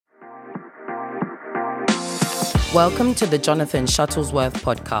Welcome to the Jonathan Shuttlesworth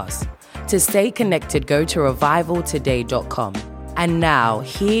podcast. To stay connected, go to revivaltoday.com. And now,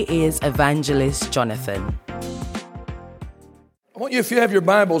 here is Evangelist Jonathan. I want you, if you have your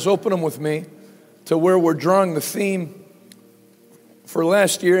Bibles, open them with me to where we're drawing the theme for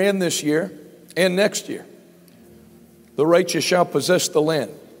last year and this year and next year. The righteous shall possess the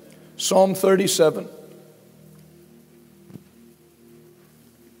land. Psalm 37.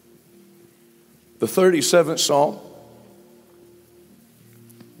 The 37th Psalm.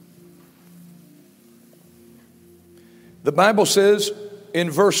 The Bible says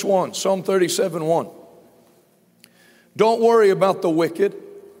in verse 1, Psalm 37:1, don't worry about the wicked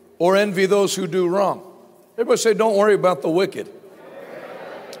or envy those who do wrong. Everybody say, don't worry about the wicked.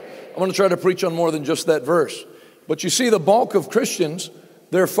 I'm going to try to preach on more than just that verse. But you see, the bulk of Christians,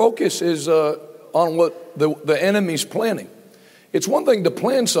 their focus is on what the enemy's planning. It's one thing to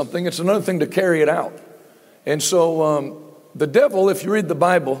plan something, it's another thing to carry it out. And so the devil, if you read the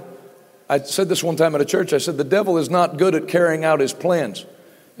Bible, I said this one time at a church, I said, the devil is not good at carrying out his plans.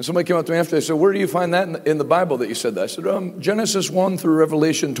 And somebody came up to me after, they said, where do you find that in the Bible that you said that? I said, Genesis 1 through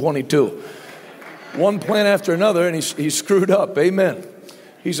Revelation 22. One plan after another, and he's screwed up, amen.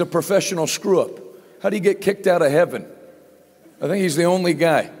 He's a professional screw-up. How do you get kicked out of heaven? I think he's the only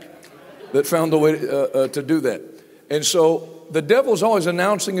guy that found a way to do that. And so the devil's always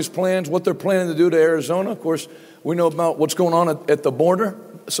announcing his plans, what they're planning to do to Arizona. Of course, we know about what's going on at the border,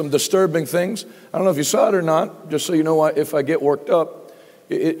 some disturbing things. I don't know if you saw it or not, just so you know if I get worked up.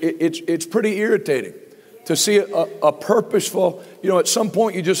 It's pretty irritating to see a purposeful, at some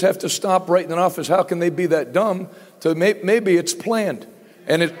point you just have to stop writing it off as how can they be that dumb, to maybe it's planned,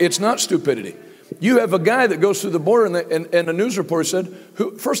 and it's not stupidity. You have a guy that goes through the border, and a news reporter said,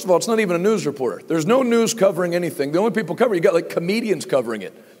 first of all, it's not even a news reporter. There's no news covering anything. The only people covering it, you got like comedians covering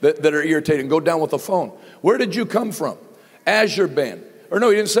it that are irritating. Go down with a phone. Where did you come from? Azerbaijan. Or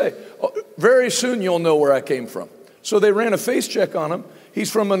no, he didn't say. Oh, very soon you'll know where I came from. So they ran a face check on him.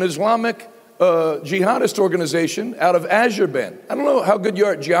 He's from an Islamic jihadist organization out of Azerbaijan. I don't know how good you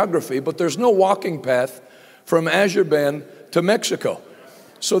are at geography, but there's no walking path from Azerbaijan to Mexico.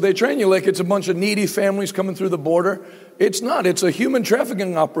 So they train you like it's a bunch of needy families coming through the border. It's not. It's a human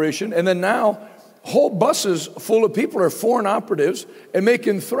trafficking operation. And then now, whole buses full of people are foreign operatives and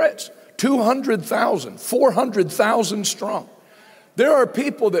making threats. 200,000, 400,000 strong. There are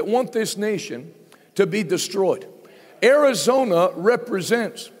people that want this nation to be destroyed. Arizona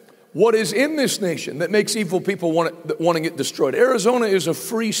represents what is in this nation that makes evil people wanting it destroyed. Arizona is a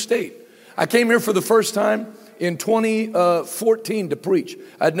free state. I came here for the first time in 2014 to preach.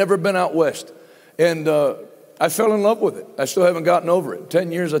 I'd never been out west. And I fell in love with it. I still haven't gotten over it.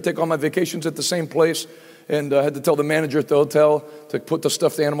 10 years, I take all my vacations at the same place. And I had to tell the manager at the hotel to put the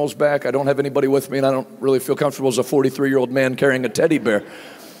stuffed animals back. I don't have anybody with me, and I don't really feel comfortable as a 43-year-old man carrying a teddy bear.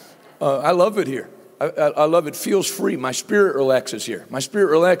 I love it here. I love it. It feels free. My spirit relaxes here. My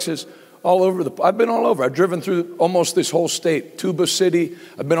spirit relaxes all over I've been all over. I've driven through almost this whole state. Tuba City.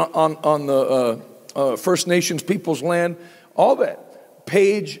 I've been on the First Nations people's land. All that.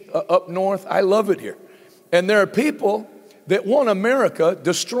 Page up north. I love it here. And there are people that want America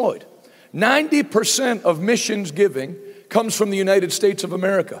destroyed. 90% of missions giving comes from the United States of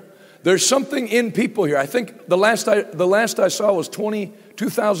America. There's something in people here. I think the last I saw was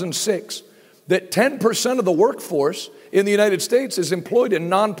 2006, that 10% of the workforce in the United States is employed in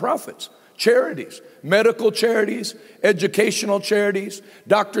nonprofits, charities, medical charities, educational charities,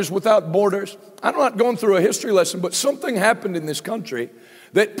 Doctors Without Borders. I'm not going through a history lesson, but something happened in this country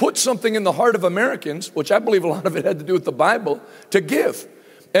that put something in the heart of Americans, which I believe a lot of it had to do with the Bible, to give.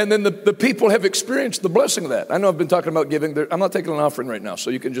 And then the people have experienced the blessing of that. I know I've been talking about giving. I'm not taking an offering right now, so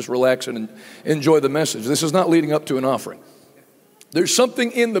you can just relax and enjoy the message. This is not leading up to an offering. There's something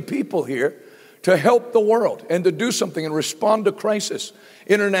in the people here to help the world and to do something and respond to crisis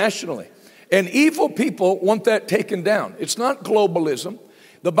internationally. And evil people want that taken down. It's not globalism.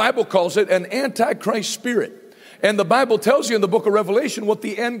 The Bible calls it an antichrist spirit. And the Bible tells you in the book of Revelation what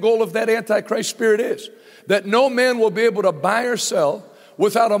the end goal of that antichrist spirit is. That no man will be able to buy or sell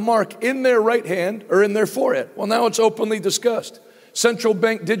without a mark in their right hand or in their forehead. Well, now it's openly discussed. Central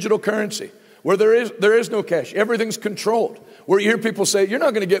bank digital currency, where there is no cash. Everything's controlled. Where you hear people say, you're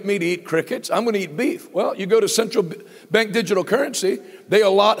not going to get me to eat crickets. I'm going to eat beef. Well, you go to central bank digital currency, they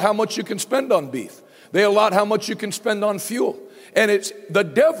allot how much you can spend on beef. They allot how much you can spend on fuel. And the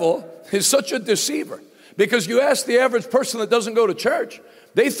devil is such a deceiver. Because you ask the average person that doesn't go to church,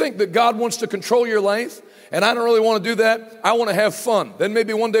 they think that God wants to control your life and I don't really want to do that. I want to have fun. Then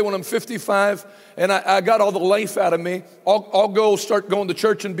maybe one day when I'm 55 and I got all the life out of me, I'll go start going to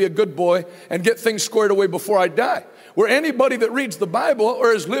church and be a good boy and get things squared away before I die. Where anybody that reads the Bible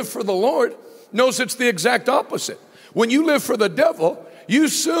or has lived for the Lord knows it's the exact opposite. When you live for the devil, you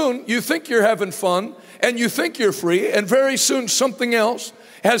think you're having fun and you think you're free, and very soon something else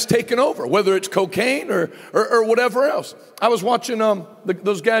has taken over, whether it's cocaine or whatever else. I was watching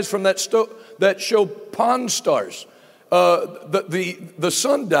those guys from that show Pawn Stars. The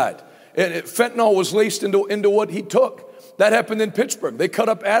son died, and fentanyl was laced into what he took. That happened in Pittsburgh. They cut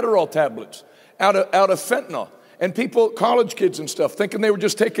up Adderall tablets out of fentanyl. And people, college kids and stuff, thinking they were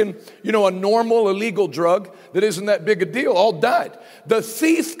just taking, a normal illegal drug that isn't that big a deal, all died. The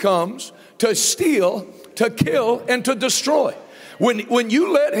thief comes to steal, to kill, and to destroy. When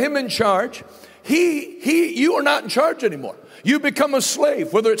you let him in charge, you are not in charge anymore. You become a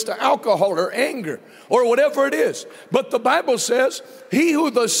slave, whether it's to alcohol or anger or whatever it is. But the Bible says, he who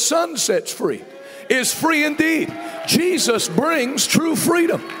the Son sets free is free indeed. Jesus brings true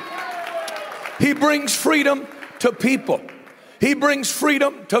freedom. He brings freedom to people. He brings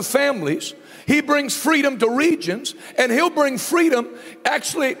freedom to families. He brings freedom to regions, and he'll bring freedom.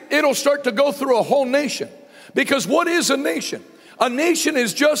 Actually, it'll start to go through a whole nation. Because what is a nation? A nation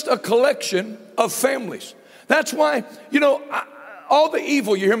is just a collection of families. That's why, all the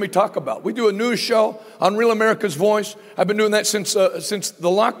evil you hear me talk about. We do a news show on Real America's Voice. I've been doing that since the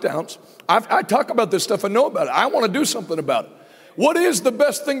lockdowns. I talk about this stuff and know about it. I want to do something about it. What is the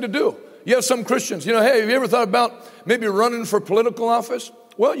best thing to do? You have some Christians, hey, have you ever thought about maybe running for political office?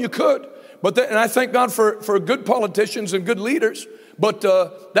 Well, you could. And I thank God for good politicians and good leaders. But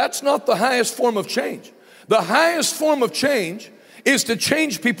that's not the highest form of change. The highest form of change is to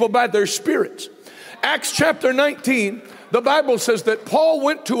change people by their spirits. Acts chapter 19, the Bible says that Paul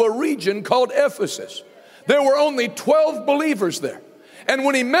went to a region called Ephesus. There were only 12 believers there. And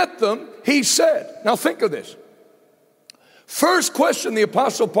when he met them, he said, now think of this. First question the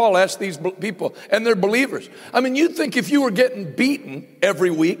Apostle Paul asked these people, and they're believers. I mean, you'd think if you were getting beaten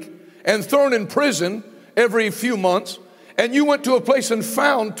every week and thrown in prison every few months, and you went to a place and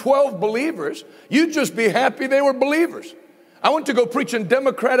found 12 believers, you'd just be happy they were believers. I went to go preach in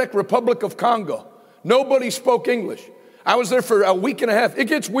Democratic Republic of Congo. Nobody spoke English. I was there for a week and a half. It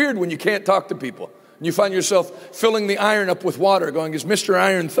gets weird when you can't talk to people. And you find yourself filling the iron up with water, going, is Mr.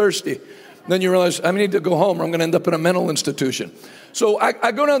 Iron thirsty? Then you realize, I need to go home or I'm going to end up in a mental institution. So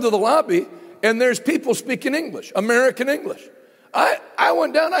I go down to the lobby, and there's people speaking English, American English. I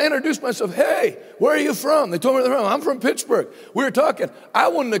went down, I introduced myself. Hey, where are you from? They told me they're from. I'm from Pittsburgh. We were talking. I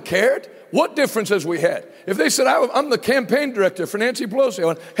wouldn't have cared what differences we had. If they said, I'm the campaign director for Nancy Pelosi, I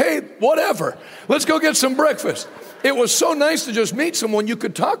went, hey, whatever. Let's go get some breakfast. It was so nice to just meet someone you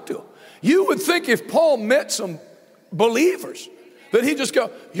could talk to. You would think if Paul met some believers, that he'd just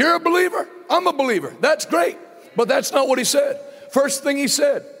go, you're a believer? I'm a believer. That's great. But that's not what he said. First thing he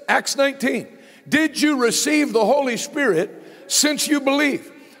said, Acts 19, did you receive the Holy Spirit since you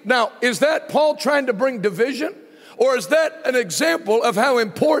believe? Now, is that Paul trying to bring division? Or is that an example of how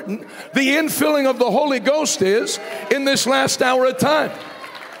important the infilling of the Holy Ghost is in this last hour of time?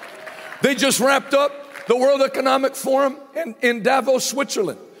 They just wrapped up the World Economic Forum in Davos,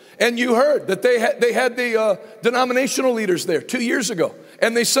 Switzerland. And you heard that they had the denominational leaders there 2 years ago.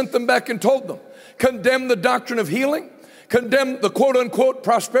 And they sent them back and told them, condemn the doctrine of healing, condemn the quote-unquote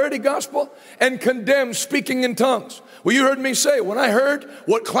prosperity gospel, and condemn speaking in tongues. Well, you heard me say, when I heard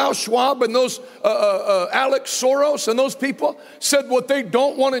what Klaus Schwab and those Alex Soros and those people said what they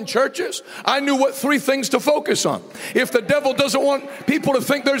don't want in churches, I knew what 3 things to focus on. If the devil doesn't want people to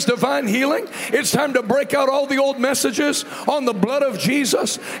think there's divine healing, it's time to break out all the old messages on the blood of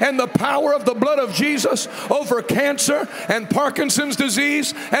Jesus and the power of the blood of Jesus over cancer and Parkinson's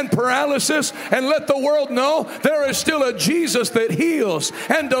disease and paralysis, and let the world know there is still a Jesus that heals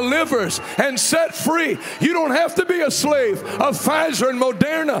and delivers and set free. You don't have to be a slave of Pfizer and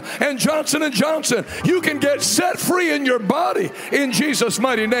Moderna and Johnson & Johnson. You can get set free in your body in Jesus'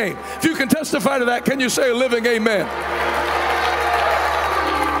 mighty name. If you can testify to that, can you say a living amen?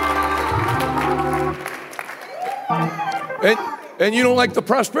 And you don't like the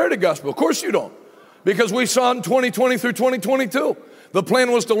prosperity gospel. Of course you don't. Because we saw in 2020 through 2022, the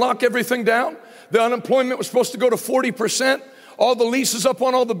plan was to lock everything down. The unemployment was supposed to go to 40%. All the leases up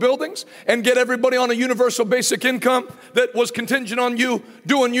on all the buildings, and get everybody on a universal basic income that was contingent on you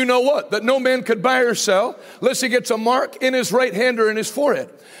doing you know what, that no man could buy or sell unless he gets a mark in his right hand or in his forehead.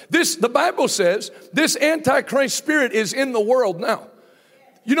 The Bible says, this Antichrist spirit is in the world now.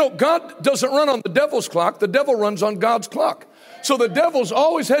 You know, God doesn't run on the devil's clock. The devil runs on God's clock. So the devil's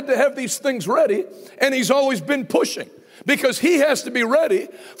always had to have these things ready, and he's always been pushing because he has to be ready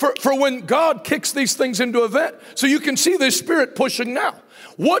for when God kicks these things into event. So you can see this spirit pushing now.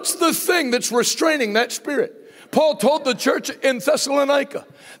 What's the thing that's restraining that spirit? Paul told the church in Thessalonica,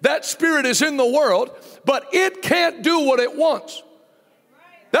 that spirit is in the world, but it can't do what it wants.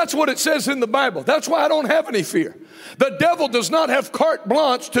 That's what it says in the Bible. That's why I don't have any fear. The devil does not have carte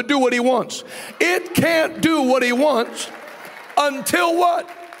blanche to do what he wants. It can't do what he wants until what?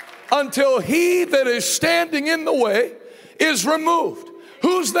 Until he that is standing in the way is removed.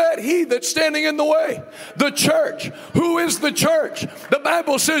 Who's that he that's standing in the way? The church. Who is the church? The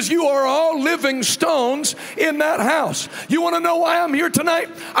Bible says you are all living stones in that house. You want to know why I'm here tonight?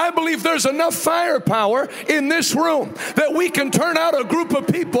 I believe there's enough firepower in this room that we can turn out a group of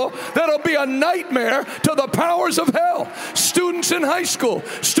people that'll be a nightmare to the powers of hell. Students in high school,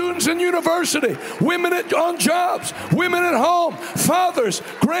 students in university, women on jobs, women at home, fathers,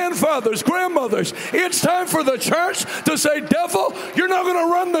 grandfathers, grandmothers. It's time for the church to say, devil, you're not going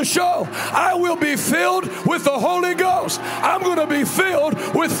to run the show. I will be filled with the Holy Ghost. I'm going to be filled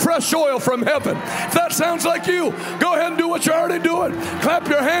with fresh oil from heaven. If that sounds like you, go ahead and do what you're already doing. Clap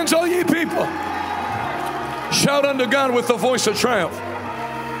your hands, all ye people. Shout unto God with the voice of triumph.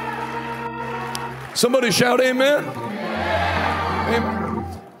 Somebody shout amen. Amen.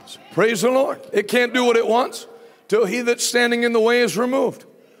 Praise the Lord. It can't do what it wants till he that's standing in the way is removed.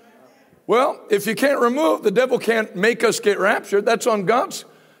 Well, if you can't remove, the devil can't make us get raptured. That's on God's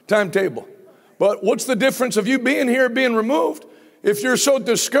timetable. But what's the difference of you being here being removed if you're so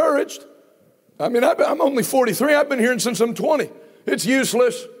discouraged? I mean, I'm only 43. I've been here since I'm 20. It's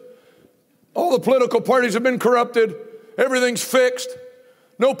useless. All the political parties have been corrupted. Everything's fixed.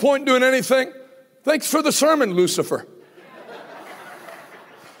 No point doing anything. Thanks for the sermon, Lucifer.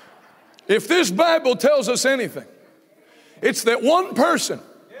 If this Bible tells us anything, it's that one person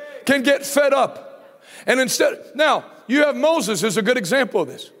can get fed up. And now, you have Moses as a good example of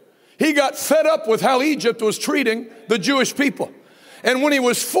this. He got fed up with how Egypt was treating the Jewish people. And when he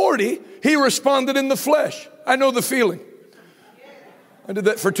was 40, he responded in the flesh. I know the feeling. I did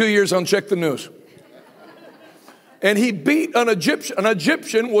that for 2 years on Check the News. And he beat an Egyptian. An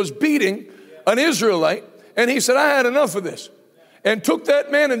Egyptian was beating an Israelite. And he said, I had enough of this. And took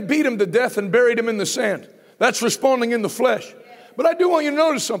that man and beat him to death and buried him in the sand. That's responding in the flesh. But I do want you to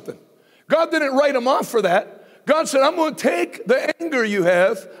notice something. God didn't write him off for that. God said, I'm going to take the anger you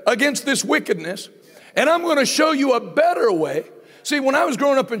have against this wickedness, and I'm going to show you a better way. See, when I was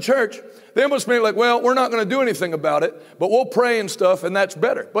growing up in church, they must be like, well, we're not going to do anything about it, but we'll pray and stuff, and that's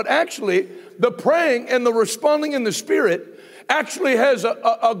better. But actually, the praying and the responding in the Spirit actually has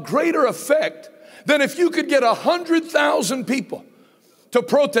a greater effect than if you could get 100,000 people to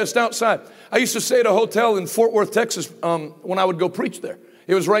protest outside. I used to stay at a hotel in Fort Worth, Texas, when I would go preach there.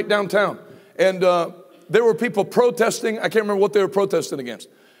 It was right downtown. And there were people protesting. I can't remember what they were protesting against.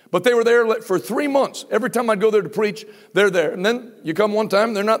 But they were there for 3 months. Every time I'd go there to preach, they're there. And then you come one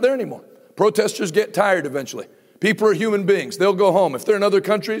time, they're not there anymore. Protesters get tired eventually. People are human beings. They'll go home. If they're in other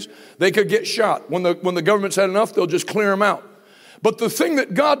countries, they could get shot. When the government's had enough, they'll just clear them out. But the thing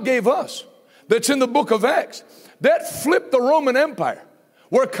that God gave us, that's in the book of Acts, that flipped the Roman Empire,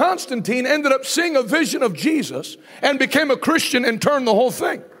 where Constantine ended up seeing a vision of Jesus and became a Christian and turned the whole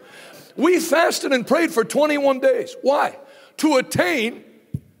thing. We fasted and prayed for 21 days. Why? To attain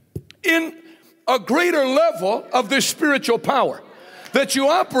in a greater level of this spiritual power, that you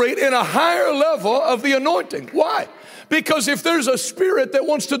operate in a higher level of the anointing. Why? Because if there's a spirit that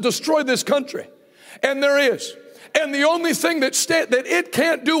wants to destroy this country, and there is, and the only thing that it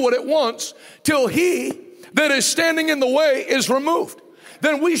can't do what it wants till he that is standing in the way is removed,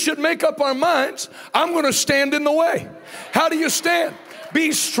 then we should make up our minds, I'm going to stand in the way. How do you stand?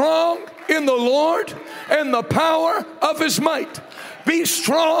 Be strong in the Lord and the power of his might. Be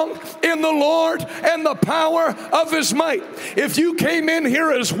strong in the Lord and the power of his might. If you came in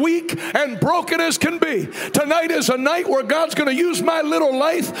here as weak and broken as can be, tonight is a night where God's going to use my little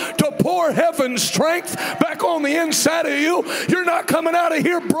life to pour heaven's strength back on the inside of you. You're not coming out of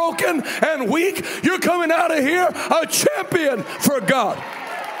here broken and weak. You're coming out of here a champion for God.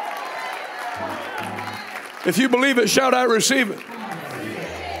 If you believe it, shout, I receive it.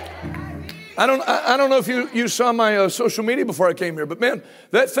 I don't know if you saw my social media before I came here, but man,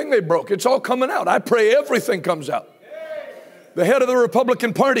 that thing they broke, it's all coming out. I pray everything comes out. The head of the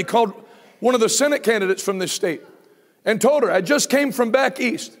Republican Party called one of the Senate candidates from this state and told her, I just came from back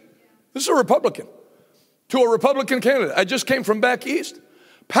east. This is a Republican. To a Republican candidate, I just came from back east.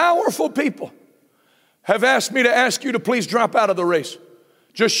 Powerful people have asked me to ask you to please drop out of the race.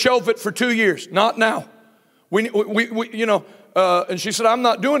 Just shelve it for 2 years. Not now. And she said, I'm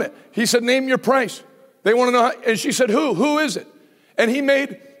not doing it. He said, name your price. They want to know. And she said, who is it? And he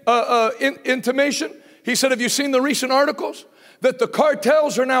made intimation. He said, have you seen the recent articles? That the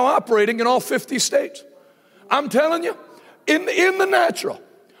cartels are now operating in all 50 states. I'm telling you, in the natural,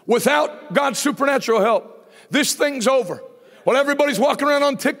 without God's supernatural help, this thing's over. While everybody's walking around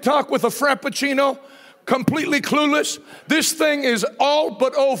on TikTok with a Frappuccino, completely clueless, this thing is all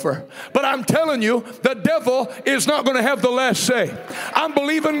but over. But I'm telling you, the devil is not going to have the last say. I'm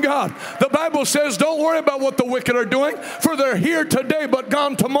believing God. The Bible says, don't worry about what the wicked are doing, for they're here today but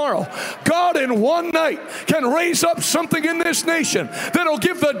gone tomorrow. God in one night can raise up something in this nation that'll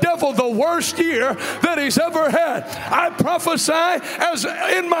give the devil the worst year that he's ever had. I prophesy as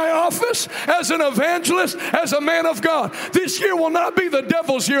in my office, as an evangelist, as a man of God. This year will not be the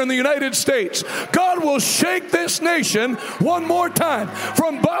devil's year in the United States. God will shake this nation one more time.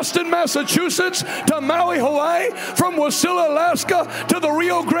 From Boston, Massachusetts to Maui, Hawaii, from Wasilla, Alaska to the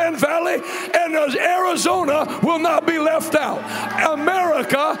Rio Grande Valley, and Arizona will not be left out.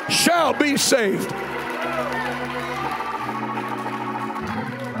 America shall be saved.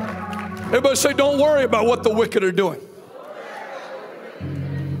 Everybody say, don't worry about what the wicked are doing.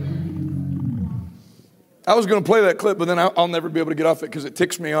 I was going to play that clip, but then I'll never be able to get off it because it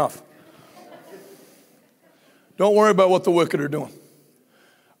ticks me off. Don't worry about what the wicked are doing.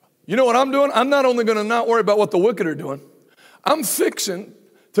 You know what I'm doing? I'm not only going to not worry about what the wicked are doing, I'm fixing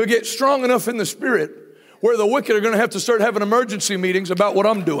to get strong enough in the spirit where the wicked are going to have to start having emergency meetings about what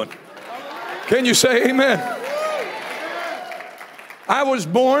I'm doing. Can you say amen? I was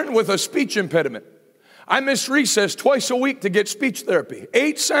born with a speech impediment. I missed recess twice a week to get speech therapy.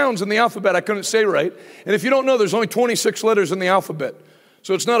 8 sounds in the alphabet I couldn't say right. And if you don't know, there's only 26 letters in the alphabet.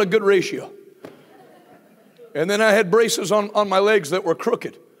 So it's not a good ratio. And then I had braces on my legs that were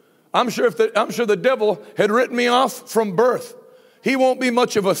crooked. I'm sure the devil had written me off from birth. He won't be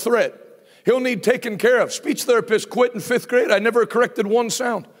much of a threat. He'll need taken care of. Speech therapist quit in 5th grade. I never corrected one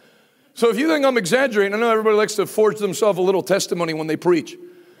sound. So if you think I'm exaggerating, I know everybody likes to forge themselves a little testimony when they preach.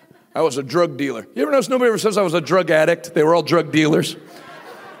 I was a drug dealer. You ever notice nobody ever says I was a drug addict? They were all drug dealers.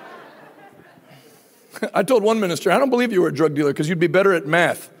 I told one minister, I don't believe you were a drug dealer because you'd be better at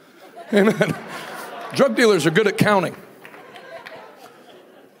math. Amen. Drug dealers are good at counting.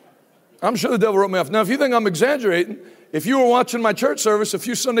 I'm sure the devil wrote me off. Now, if you think I'm exaggerating, if you were watching my church service a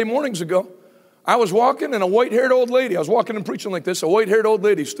few Sunday mornings ago, I was walking and a white-haired old lady, I was walking and preaching like this, a white-haired old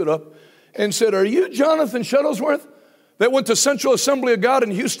lady stood up and said, are you Jonathan Shuttlesworth that went to Central Assembly of God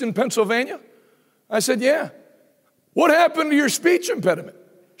in Houston, Pennsylvania? I said, yeah. What happened to your speech impediment?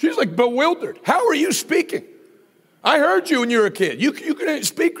 She's like bewildered. How are you speaking? I heard you when you were a kid. You couldn't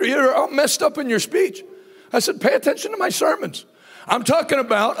speak. You're all messed up in your speech. I said, pay attention to my sermons. I'm talking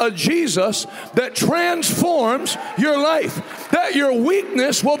about a Jesus that transforms your life, that your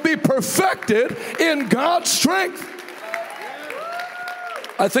weakness will be perfected in God's strength.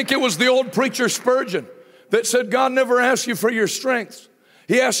 I think it was the old preacher Spurgeon that said, God never asks you for your strengths.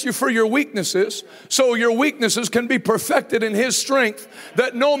 He asks you for your weaknesses, so your weaknesses can be perfected in His strength,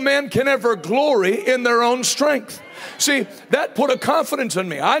 that no man can ever glory in their own strength. See, that put a confidence in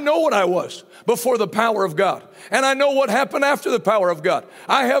me. I know what I was before the power of God. And I know what happened after the power of God.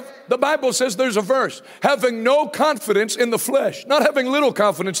 The Bible says there's a verse, having no confidence in the flesh, not having little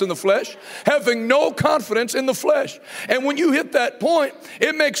confidence in the flesh, having no confidence in the flesh. And when you hit that point,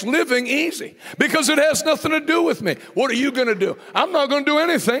 it makes living easy because it has nothing to do with me. What are you going to do? I'm not going to do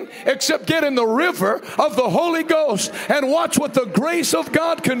anything except get in the river of the Holy Ghost and watch what the grace of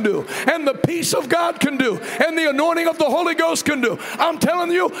God can do and the peace of God can do and the anointing of the Holy Ghost can do. I'm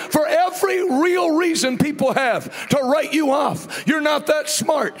telling you, for every real reason people have to write you off. You're not that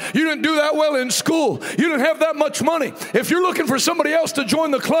smart. You didn't do that well in school. You didn't have that much money. If you're looking for somebody else to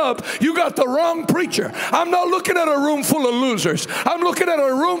join the club, you got the wrong preacher. I'm not looking at a room full of losers. I'm looking at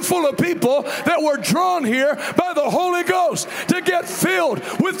a room full of people that were drawn here by the Holy Ghost to get filled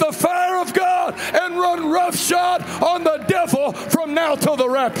with the fire of God and run roughshod on the devil from now till the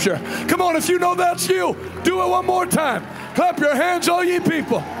rapture. Come on, if you know that's you, do it one more time. Clap your hands, all ye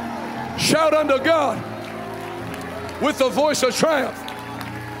people. Shout unto God with the voice of triumph.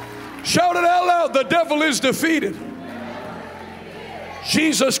 Shout it out loud. The devil is defeated.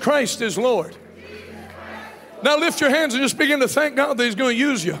 Jesus Christ is Lord. Now lift your hands and just begin to thank God that He's going to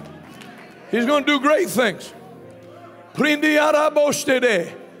use you. He's going to do great things.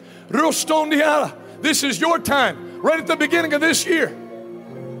 This is your time, right at the beginning of this year.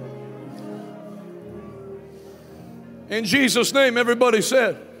 In Jesus' name, everybody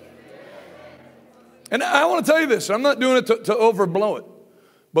said. And I want to tell you this. I'm not doing it to overblow it.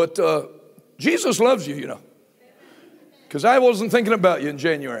 But Jesus loves you, you know. Because I wasn't thinking about you in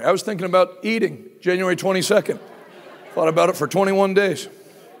January. I was thinking about eating January 22nd. Thought about it for 21 days. It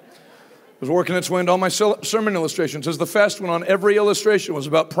was working its way into all my sermon illustrations. As the fast went on, every illustration was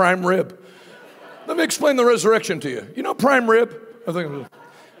about prime rib. Let me explain the resurrection to you. You know prime rib? I think I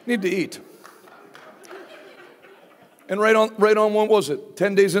need to eat. And right on, what was it?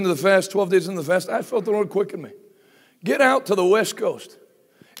 10 days into the fast, 12 days into the fast, I felt the Lord quicken me. Get out to the West Coast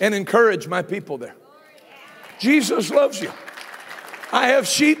and encourage my people there. Jesus loves you. I have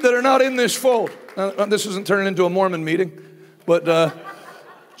sheep that are not in this fold. This isn't turning into a Mormon meeting, but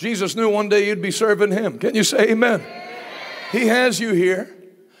Jesus knew one day you'd be serving him. Can you say amen? He has you here.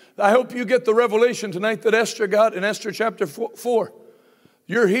 I hope you get the revelation tonight that Esther got in Esther chapter 4.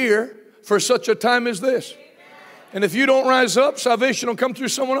 You're here for such a time as this. And if you don't rise up, salvation will come through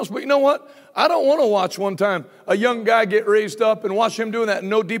someone else. But you know what? I don't want to watch one time a young guy get raised up and watch him doing that and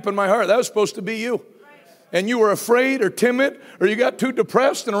know deep in my heart that was supposed to be you. And you were afraid or timid or you got too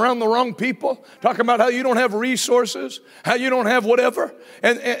depressed and around the wrong people, talking about how you don't have resources, how you don't have whatever.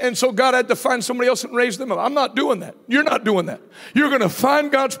 And so God had to find somebody else and raise them up. I'm not doing that. You're not doing that. You're going to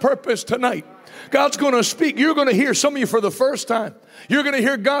find God's purpose tonight. God's going to speak. You're going to hear, some of you for the first time, you're going to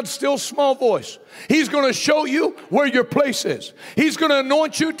hear God's still small voice. He's going to show you where your place is. He's going to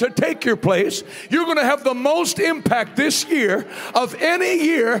anoint you to take your place. You're going to have the most impact this year of any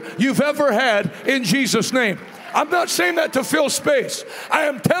year you've ever had in Jesus' name. I'm not saying that to fill space. I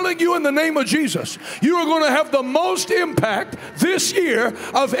am telling you in the name of Jesus, you are going to have the most impact this year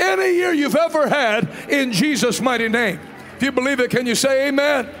of any year you've ever had in Jesus' mighty name. If you believe it, can you say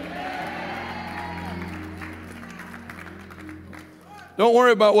amen? Don't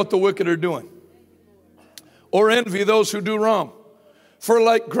worry about what the wicked are doing, or envy those who do wrong. For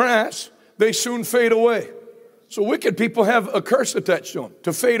like grass, they soon fade away. So wicked people have a curse attached to them,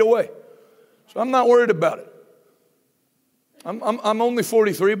 to fade away. So I'm not worried about it. I'm only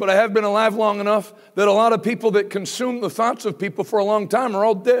 43, but I have been alive long enough that a lot of people that consume the thoughts of people for a long time are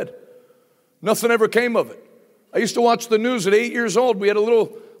all dead. Nothing ever came of it. I used to watch the news at 8 years old. We had a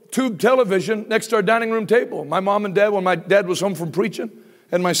little tube television next to our dining room table. My mom and dad, when my dad was home from preaching,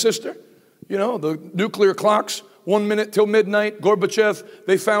 and my sister, you know, the nuclear clocks, 1 minute till midnight. Gorbachev,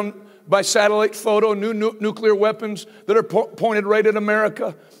 they found by satellite photo new nuclear weapons that are pointed right at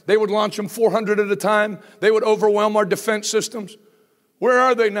America. They would launch them 400 at a time. They would overwhelm our defense systems. Where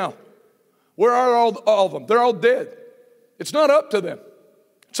are they now? Where are all of them? They're all dead. It's not up to them.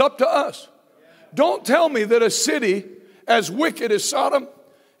 It's up to us. Don't tell me that a city as wicked as Sodom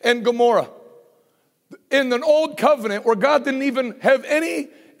and Gomorrah, in an old covenant where God didn't even have any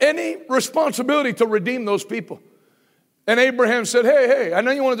responsibility to redeem those people. And Abraham said, hey, I know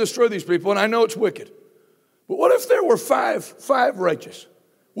you want to destroy these people, and I know it's wicked. But what if there were five righteous?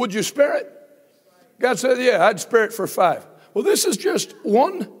 Would you spare it? God said, yeah, I'd spare it for 5. Well, this is just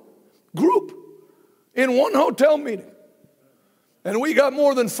one group in one hotel meeting. And we got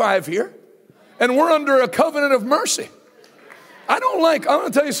more than 5 here. And we're under a covenant of mercy. I'm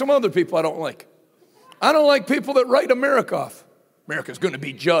going to tell you some other people I don't like. I don't like people that write America off. America's going to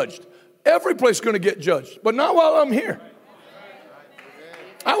be judged. Every place is going to get judged, but not while I'm here.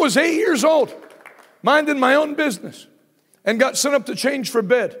 I was 8 years old, minding my own business, and got sent up to change for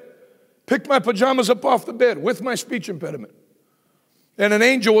bed. Picked my pajamas up off the bed with my speech impediment. And an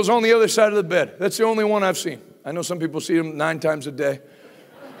angel was on the other side of the bed. That's the only one I've seen. I know some people see him 9 times a day.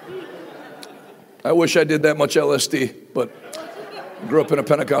 I wish I did that much LSD, but I grew up in a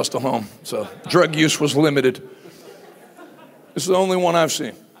Pentecostal home, so drug use was limited. This is the only one I've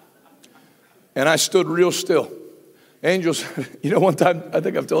seen. And I stood real still. Angels, one time, I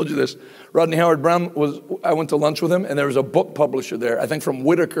think I've told you this, Rodney Howard-Browne I went to lunch with him, and there was a book publisher there, I think from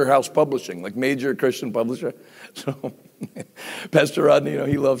Whitaker House Publishing, like major Christian publisher. So Pastor Rodney,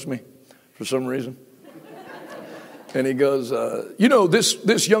 he loves me for some reason. And he goes,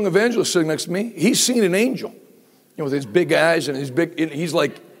 this young evangelist sitting next to me, he's seen an angel, with his big eyes and he's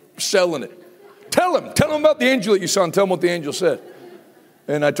like selling it. Tell him about the angel that you saw and tell him what the angel said.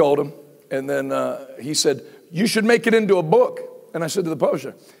 And I told him. And then he said, you should make it into a book. And I said to the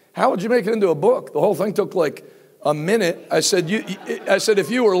publisher, how would you make it into a book? The whole thing took like a minute. I said, if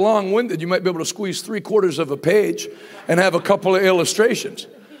you were long-winded, you might be able to squeeze 3/4 of a page and have a couple of illustrations.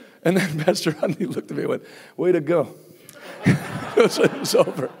 And then Pastor Rodney looked at me and went, way to go. It was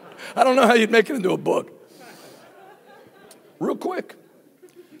over. I don't know how you'd make it into a book. Real quick.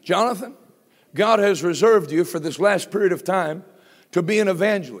 Jonathan, God has reserved you for this last period of time to be an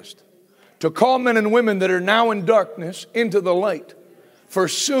evangelist, to call men and women that are now in darkness into the light, for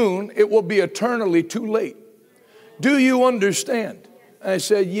soon it will be eternally too late. Do you understand I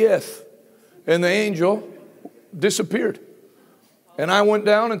said, yes. And the angel disappeared. And I went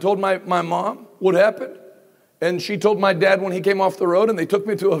down and told my mom what happened. And she told my dad when he came off the road, and they took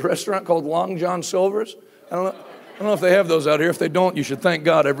me to a restaurant called Long John Silver's. I don't know if they have those out here. If they don't, you should thank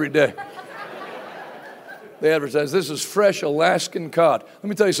God every day. They advertise, this is fresh Alaskan cod. Let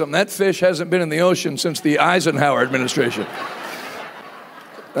me tell you something. That fish hasn't been in the ocean since the Eisenhower administration.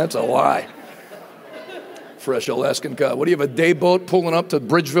 That's a lie. Fresh Alaskan cod. What do you have, a day boat pulling up to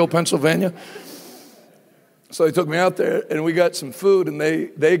Bridgeville, Pennsylvania? So they took me out there, and we got some food, and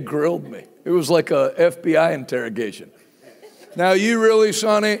they grilled me. It was like a FBI interrogation. Now, you really,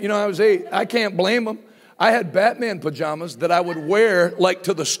 Sonny, I was 8. I can't blame them. I had Batman pajamas that I would wear, like,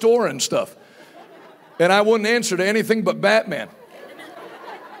 to the store and stuff. And I wouldn't answer to anything but Batman.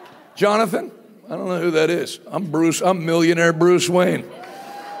 Jonathan? I don't know who that is. I'm millionaire Bruce Wayne.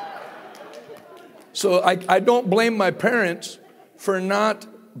 So I don't blame my parents for not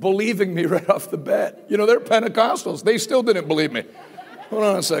believing me right off the bat. They're Pentecostals. They still didn't believe me. Hold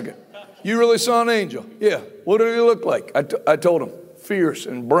on a second. You really saw an angel? Yeah. What did he look like? I told him. Fierce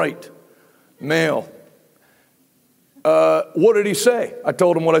and bright. Male. What did he say? I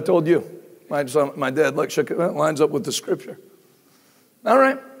told him what I told you. My dad shook it. That lines up with the scripture. All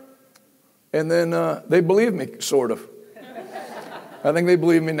right. And then they believed me, sort of. I think they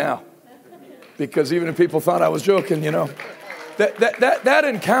believe me now. Because even if people thought I was joking, that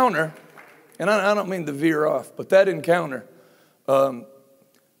encounter, and I don't mean to veer off, but that encounter,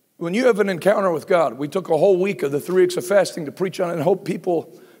 when you have an encounter with God, we took a whole week of the 3 weeks of fasting to preach on it and hope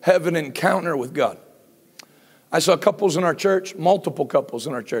people have an encounter with God. I saw couples in our church, multiple couples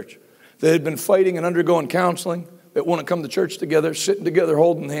in our church, that had been fighting and undergoing counseling, that want to come to church together, sitting together,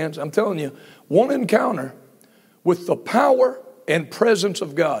 holding hands. I'm telling you, one encounter with the power and presence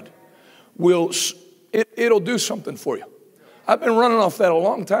of God it'll do something for you. I've been running off that a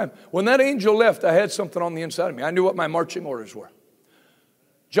long time. When that angel left, I had something on the inside of me. I knew what my marching orders were.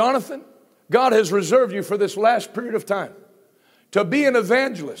 Jonathan, God has reserved you for this last period of time to be an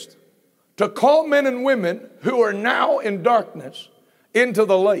evangelist, to call men and women who are now in darkness into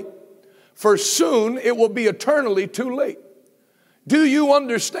the light. For soon it will be eternally too late. Do you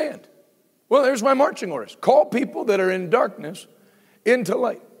understand? Well, there's my marching orders. Call people that are in darkness into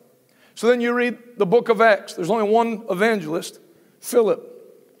light. So then you read the book of Acts. There's only one evangelist, Philip.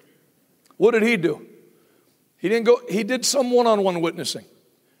 What did he do? He did some one-on-one witnessing.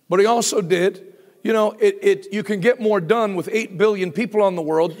 But he also did, you can get more done with 8 billion people on the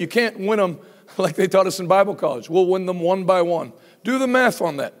world. You can't win them like they taught us in Bible college. We'll win them one by one. Do the math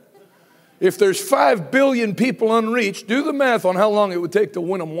on that. If there's 5 billion people unreached, do the math on how long it would take to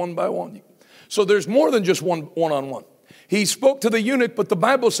win them one by one. So there's more than just one-on-one. He spoke to the eunuch, but the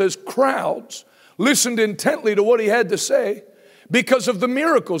Bible says crowds listened intently to what he had to say because of the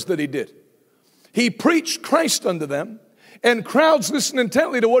miracles that he did. He preached Christ unto them, and crowds listened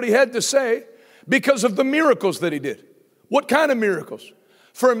intently to what he had to say because of the miracles that he did. What kind of miracles?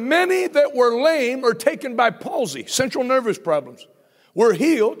 For many that were lame or taken by palsy, central nervous problems, were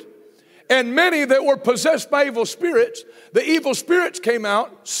healed. And many that were possessed by evil spirits, the evil spirits came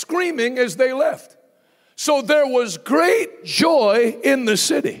out screaming as they left. So there was great joy in the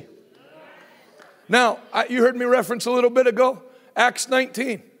city. Now, you heard me reference a little bit ago, Acts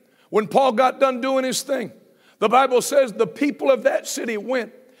 19. When Paul got done doing his thing, the Bible says the people of that city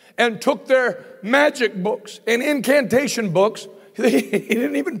went and took their magic books and incantation books. He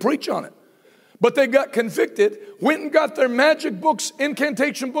didn't even preach on it. But they got convicted, went and got their magic books,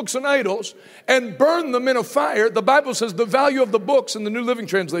 incantation books and idols, and burned them in a fire. The Bible says the value of the books in the New Living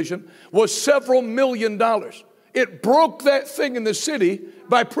Translation was several $1 million. It broke that thing in the city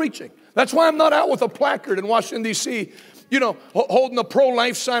by preaching. That's why I'm not out with a placard in Washington, D.C., holding a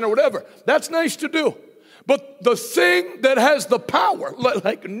pro-life sign or whatever. That's nice to do. But the thing that has the power,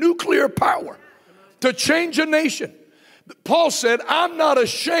 like nuclear power, to change a nation, Paul said, I'm not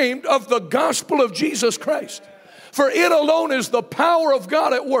ashamed of the gospel of Jesus Christ, for it alone is the power of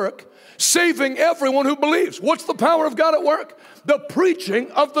God at work, saving everyone who believes. What's the power of God at work? The preaching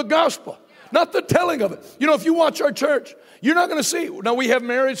of the gospel, not the telling of it. If you watch our church, you're not going to see. Now, we have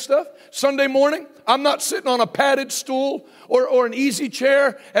marriage stuff. Sunday morning, I'm not sitting on a padded stool or an easy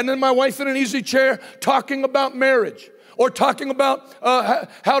chair, and then my wife in an easy chair talking about marriage or talking about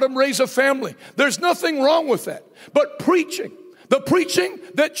how to raise a family. There's nothing wrong with that. But preaching, The preaching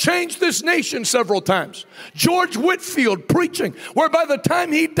that changed this nation several times. George Whitefield preaching, where by the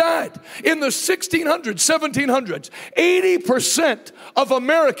time he died in the 1600s, 1700s, 80% of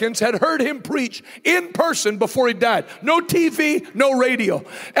Americans had heard him preach in person before he died. No TV, no radio.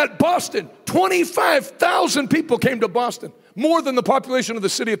 At Boston, 25,000 people came to Boston, more than the population of the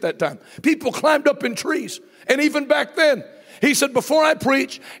city at that time. People climbed up in trees. And even back then, he said, before I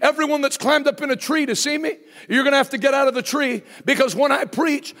preach, everyone that's climbed up in a tree to see me, you're going to have to get out of the tree, because when I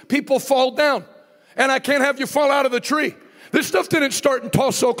preach, people fall down. And I can't have you fall out of the tree. This stuff didn't start in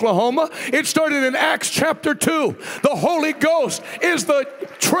Tulsa, Oklahoma. It started in Acts chapter 2. The Holy Ghost is the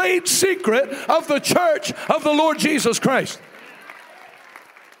trade secret of the church of the Lord Jesus Christ.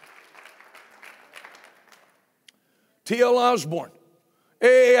 T.L. Osborne,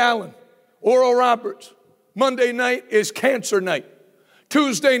 A.A. Allen, Oral Roberts. Monday night is cancer night.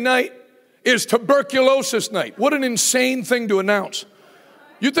 Tuesday night is tuberculosis night. What an insane thing to announce.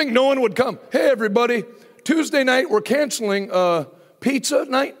 You'd think no one would come. Hey, everybody, Tuesday night we're canceling pizza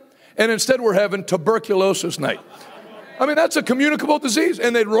night, and instead we're having tuberculosis night. I mean, that's a communicable disease.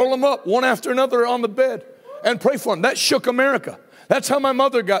 And they'd roll them up one after another on the bed and pray for them. That shook America. That's how my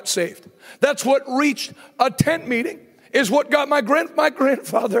mother got saved. That's what reached a tent meeting. Is what got my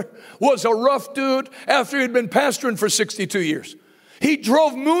grandfather was a rough dude after he'd been pastoring for 62 years. He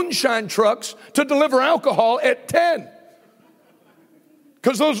drove moonshine trucks to deliver alcohol at 10.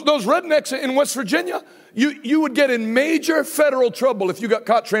 Because those rednecks in West Virginia, you would get in major federal trouble if you got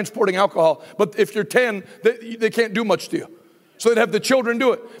caught transporting alcohol. But if you're 10, they can't do much to you. So they'd have the children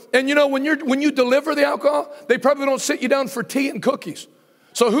do it. And you know, when you deliver the alcohol, they probably don't sit you down for tea and cookies.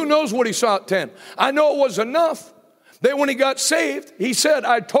 So who knows what he saw at 10. I know it was enough. Then when he got saved, he said,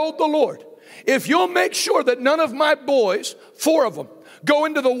 I told the Lord, if you'll make sure that none of my boys, 4 of them, go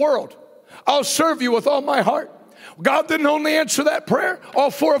into the world, I'll serve you with all my heart. God didn't only answer that prayer. All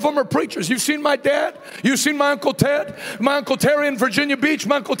 4 of them are preachers. You've seen my dad. You've seen my Uncle Ted, my Uncle Terry in Virginia Beach,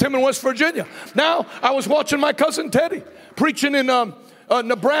 my Uncle Tim in West Virginia. Now, I was watching my cousin Teddy preaching in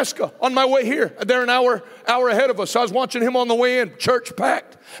Nebraska on my way here. They're an hour ahead of us. I was watching him on the way in. Church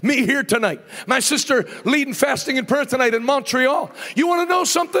packed. Me here tonight. My sister leading fasting and prayer tonight in Montreal. You want to know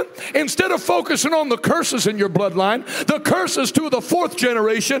something? Instead of focusing on the curses in your bloodline, the curse is to the 4th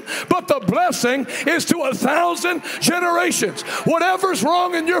generation, but the blessing is to 1,000 generations. Whatever's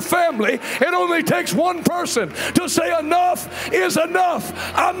wrong in your family, it only takes one person to say enough is enough.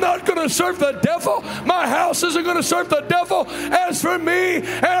 I'm not going to serve the devil. My house isn't going to serve the devil. As for me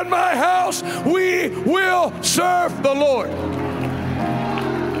and my house, we will serve the Lord.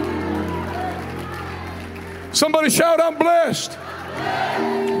 Somebody shout, I'm blessed.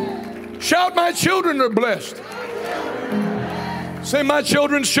 Shout, my children are blessed. Say, my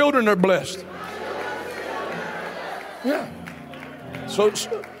children's children are blessed. Yeah.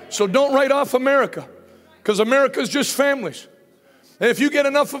 So don't write off America, because America's just families. And if you get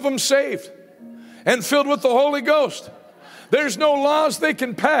enough of them saved and filled with the Holy Ghost, there's no laws they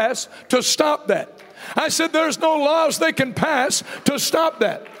can pass to stop that. I said there's no laws they can pass to stop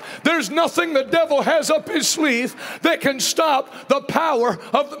that. There's nothing the devil has up his sleeve that can stop the power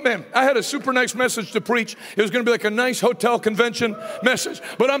of the man. I had a super nice message to preach. It was going to be like a nice hotel convention message.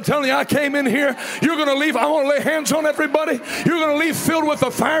 But I'm telling you, I came in here. You're going to leave. I want to lay hands on everybody. You're going to leave filled with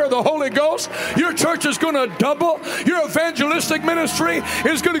the fire of the Holy Ghost. Your church is going to double. Your evangelistic ministry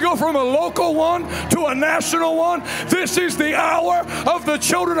is going to go from a local one to a national one. This is the hour of the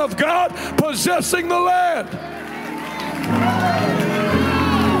children of God possessing the land.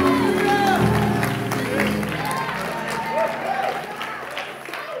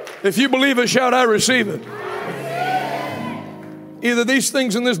 If you believe it, shout, I receive it. Either these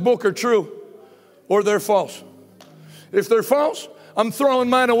things in this book are true or they're false. If they're false, I'm throwing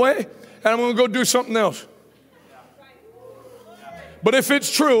mine away and I'm going to go do something else. But if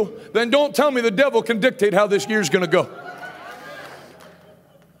it's true, then don't tell me the devil can dictate how this year's going to go.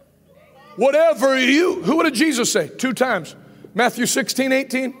 Who did Jesus say? 2 times. Matthew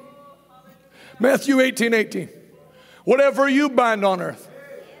 16:18. Matthew 18:18. Whatever you bind on earth,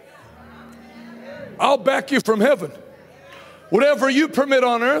 I'll back you from heaven. Whatever you permit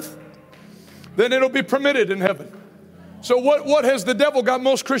on earth, then it'll be permitted in heaven. So what has the devil got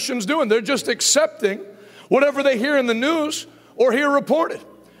most Christians doing? They're just accepting whatever they hear in the news or hear reported.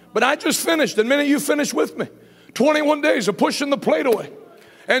 But I just finished, the minute you finish with me, 21 days of pushing the plate away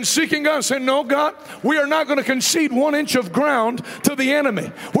and seeking God, saying, no, God, we are not going to concede 1 inch of ground to the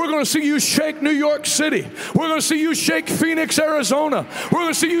enemy. We're going to see you shake New York City. We're going to see you shake Phoenix, Arizona. We're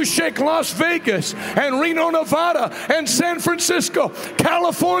going to see you shake Las Vegas and Reno, Nevada and San Francisco.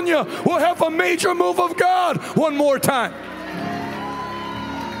 California will have a major move of God one more time.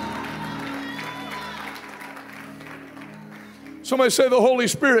 Somebody say the Holy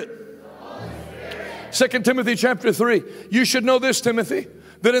Spirit. 2 Timothy chapter 3. You should know this, Timothy,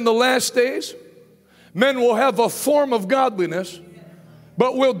 that in the last days, men will have a form of godliness,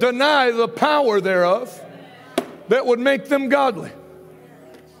 but will deny the power thereof that would make them godly.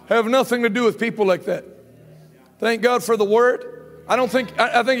 Have nothing to do with people like that. Thank God for the word. I think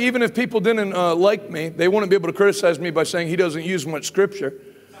even if people didn't like me, they wouldn't be able to criticize me by saying he doesn't use much scripture,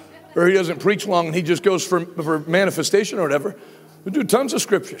 or he doesn't preach long and he just goes for manifestation or whatever. We do tons of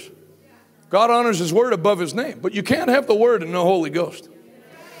scriptures. God honors his word above his name, but you can't have the word and no Holy Ghost.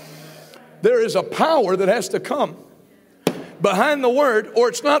 There is a power that has to come behind the word, or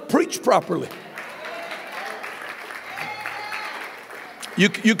it's not preached properly. You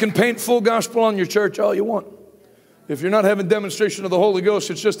can paint full gospel on your church all you want. If you're not having demonstration of the Holy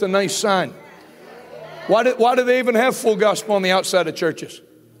Ghost, it's just a nice sign. Why do they even have full gospel on the outside of churches?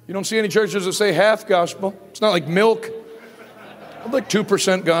 You don't see any churches that say half gospel. It's not like milk. It's like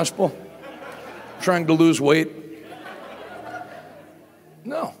 2% gospel. Trying to lose weight.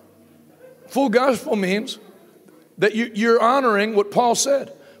 No. Full gospel means that you're honoring what Paul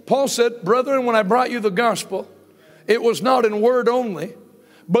said. Paul said, brethren, when I brought you the gospel, it was not in word only,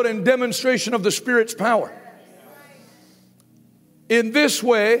 but in demonstration of the Spirit's power. In this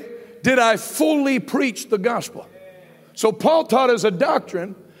way did I fully preach the gospel. So Paul taught as a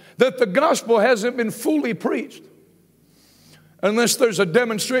doctrine that the gospel hasn't been fully preached unless there's a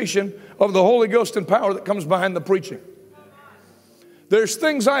demonstration of the Holy Ghost and power that comes behind the preaching. There's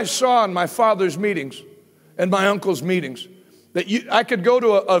things I saw in my father's meetings and my uncle's meetings that I could go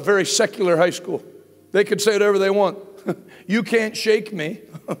to a very secular high school. They could say whatever they want. You can't shake me.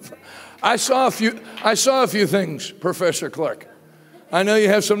 I saw a few things, Professor Clark. I know you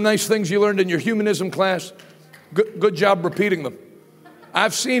have some nice things you learned in your humanism class. Good job repeating them.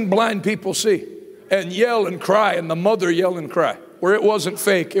 I've seen blind people see and yell and cry, and the mother yell and cry, where it wasn't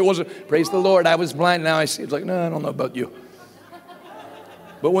fake. It wasn't, praise the Lord, I was blind, now I see. It's like, no, I don't know about you.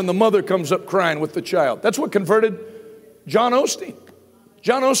 But when the mother comes up crying with the child, that's what converted John Osteen.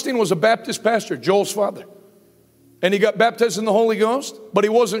 John Osteen was a Baptist pastor, Joel's father. And he got baptized in the Holy Ghost, but he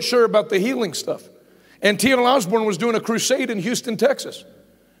wasn't sure about the healing stuff. And T.L. Osborne was doing a crusade in Houston, Texas.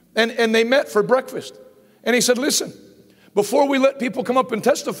 And they met for breakfast. And he said, listen, before we let people come up and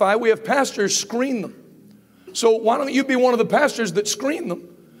testify, we have pastors screen them. So why don't you be one of the pastors that screen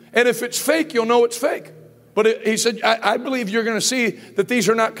them? And if it's fake, you'll know it's fake. But he said, I believe you're going to see that these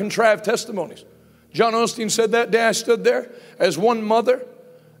are not contrived testimonies. John Osteen said that day I stood there as one mother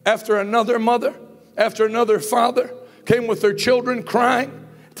after another father came with their children crying,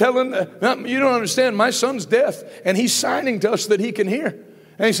 telling, you don't understand, my son's deaf, and he's signing to us that he can hear.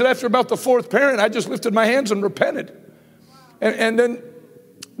 And he said, after about the fourth parent, I just lifted my hands and repented. And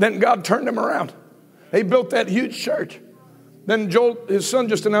then God turned him around. They built that huge church. Then Joel, his son,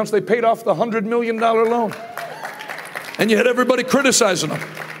 just announced they paid off the $100 million loan. And you had everybody criticizing him.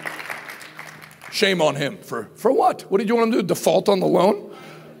 Shame on him. For what? What did you want him to do? Default on the loan?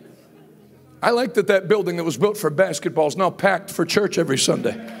 I like that building that was built for basketball is now packed for church every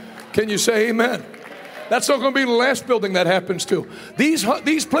Sunday. Can you say amen? That's not going to be the last building that happens to.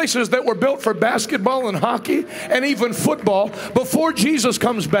 These places that were built for basketball and hockey and even football, before Jesus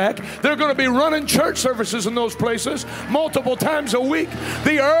comes back, they're going to be running church services in those places multiple times a week.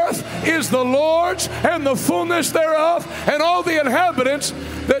 The earth is the Lord's and the fullness thereof and all the inhabitants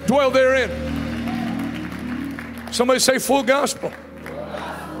that dwell therein. Somebody say full gospel.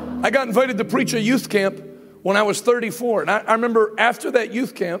 I got invited to preach a youth camp when I was 34. And I remember after that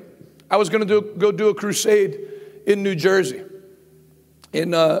youth camp, I was going to go do a crusade in New Jersey,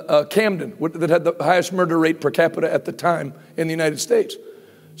 in Camden, that had the highest murder rate per capita at the time in the United States.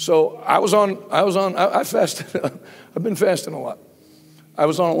 So I fasted. I've been fasting a lot. I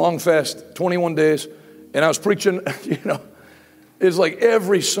was on a long fast, 21 days, and I was preaching, it's like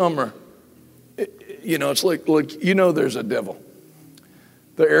every summer, it's like there's a devil.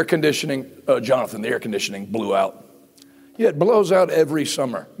 The air conditioning, Jonathan, the air conditioning blew out. Yeah, it blows out every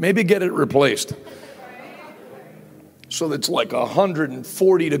summer. Maybe get it replaced. So it's like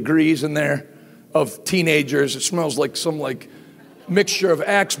 140 degrees in there of teenagers. It smells like some mixture of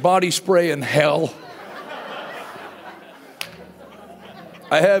Axe body spray and hell.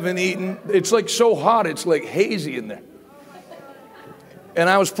 I haven't eaten. It's like so hot, it's like hazy in there. And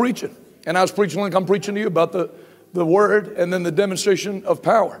I was preaching. And I was preaching like I'm preaching to you about the word and then the demonstration of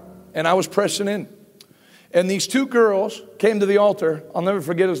power. And I was pressing in. And these two girls came to the altar. I'll never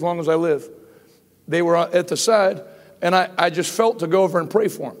forget as long as I live. They were at the side, and I just felt to go over and pray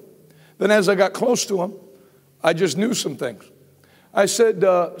for them. Then as I got close to them, I just knew some things. I said,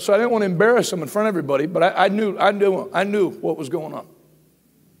 so I didn't want to embarrass him in front of everybody, but I knew what was going on.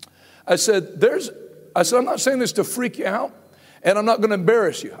 I said, I'm not saying this to freak you out, and I'm not going to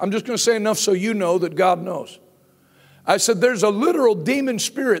embarrass you. I'm just going to say enough so you know that God knows. I said, there's a literal demon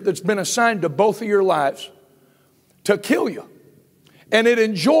spirit that's been assigned to both of your lives to kill you. And it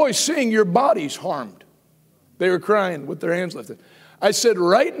enjoys seeing your bodies harmed. They were crying with their hands lifted. I said,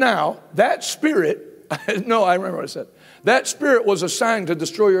 right now, that spirit, no, I remember what I said. That spirit was assigned to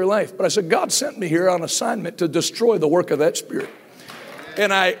destroy your life. But I said, God sent me here on assignment to destroy the work of that spirit.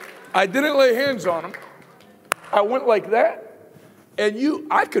 And I didn't lay hands on him. I went like that. And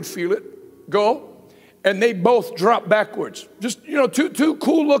I could feel it go. And they both dropped backwards. Just, two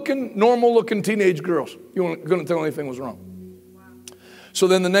cool-looking, normal-looking teenage girls. You weren't going to tell anything was wrong. So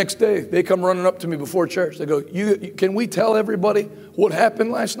then the next day, they come running up to me before church. They go, can we tell everybody what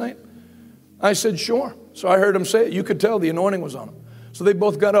happened last night? I said, sure. So I heard them say it. You could tell the anointing was on them. So they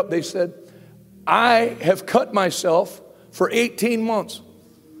both got up. They said, I have cut myself for 18 months.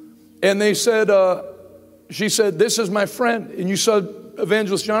 And they said, she said, this is my friend. And you saw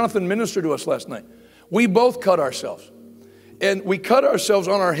Evangelist Jonathan minister to us last night. We both cut ourselves. And we cut ourselves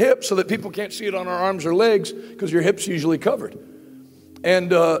on our hips so that people can't see it on our arms or legs because your hips are usually covered.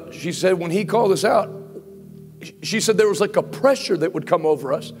 And she said, when he called us out, she said there was like a pressure that would come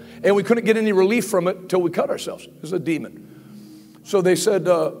over us, and we couldn't get any relief from it until we cut ourselves. It was a demon. So they said,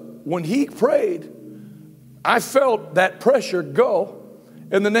 when he prayed, I felt that pressure go,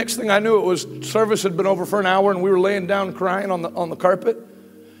 and the next thing I knew, it was service had been over for an hour, and we were laying down crying on the carpet.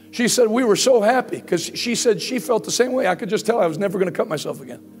 She said we were so happy because she said she felt the same way. I could just tell I was never going to cut myself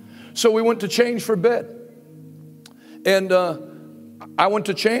again. So we went to change for bed, and I went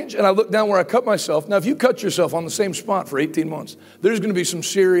to change, and I looked down where I cut myself. Now, if you cut yourself on the same spot for 18 months, there's going to be some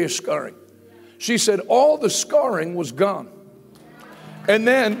serious scarring. She said all the scarring was gone. And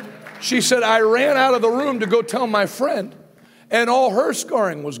then she said, I ran out of the room to go tell my friend, and all her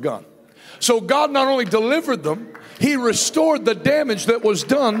scarring was gone. So God not only delivered them, he restored the damage that was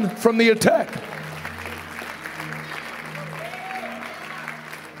done from the attack.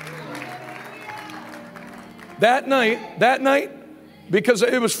 That night, because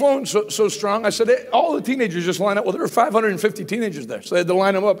it was flowing so strong, I said, all the teenagers just line up. Well, there were 550 teenagers there. So they had to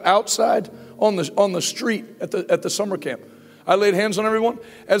line them up outside on the street at the summer camp. I laid hands on everyone.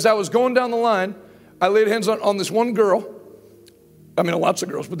 As I was going down the line, I laid hands on this one girl. I mean, lots of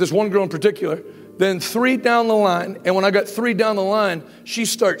girls, but this one girl in particular. Then 3 down the line. And when I got 3 down the line, she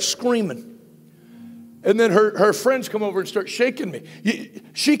starts screaming. And then her friends come over and start shaking me.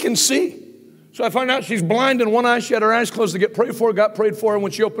 She can see. So I find out she's blind in one eye. She had her eyes closed to get prayed for, got prayed for. And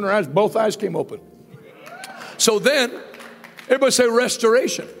when she opened her eyes, both eyes came open. So then, everybody say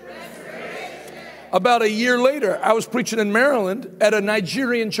restoration. About a year later, I was preaching in Maryland at a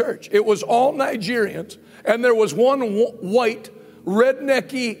Nigerian church. It was all Nigerians. And there was one white,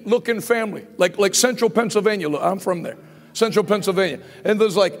 rednecky looking family, like Central Pennsylvania. Look, I'm from there, Central Pennsylvania. And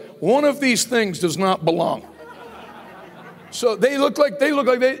there's like, one of these things does not belong. So they look like they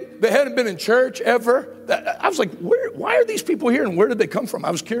hadn't been in church ever. I was like, why are these people here and where did they come from?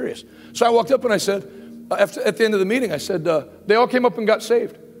 I was curious. So I walked up and I said, at the end of the meeting, I said, they all came up and got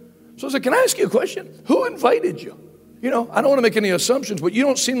saved. So I said, can I ask you a question? Who invited you? I don't want to make any assumptions, but you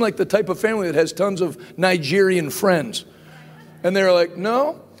don't seem like the type of family that has tons of Nigerian friends. And they were like,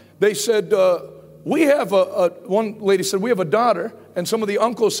 no. They said, we have one lady said, we have a daughter. And some of the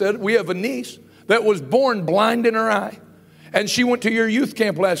uncles said, we have a niece that was born blind in her eye. And she went to your youth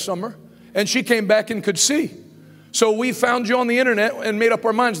camp last summer, and she came back and could see. So we found you on the internet and made up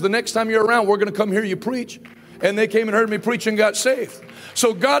our minds. The next time you're around, we're going to come hear you preach. And they came and heard me preach and got saved.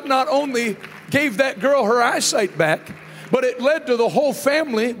 So God not only gave that girl her eyesight back, but it led to the whole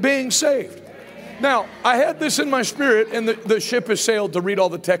family being saved. Now, I had this in my spirit, and the ship has sailed to read all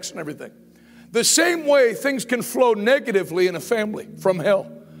the text and everything. The same way things can flow negatively in a family from hell.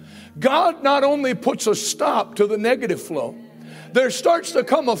 God not only puts a stop to the negative flow, there starts to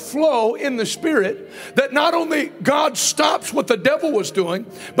come a flow in the spirit that not only God stops what the devil was doing,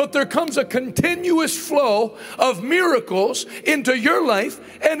 but there comes a continuous flow of miracles into your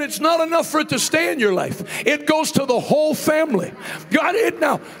life, and it's not enough for it to stay in your life. It goes to the whole family.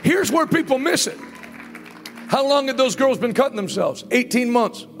 Now, here's where people miss it. How long had those girls been cutting themselves? 18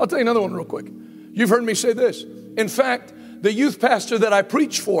 months. I'll tell you another one real quick. You've heard me say this. In fact, the youth pastor that I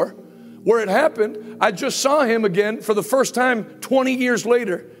preached for, where it happened, I just saw him again for the first time 20 years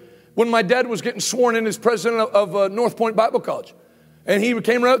later when my dad was getting sworn in as president of North Point Bible College. And he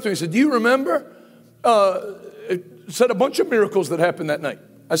came right up to me and said, do you remember? Said a bunch of miracles that happened that night.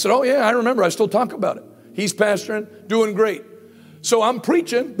 I said, oh yeah, I remember. I still talk about it. He's pastoring, doing great. So I'm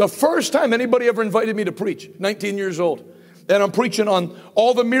preaching the first time anybody ever invited me to preach, 19 years old. And I'm preaching on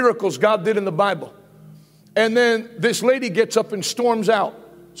all the miracles God did in the Bible. And then this lady gets up and storms out.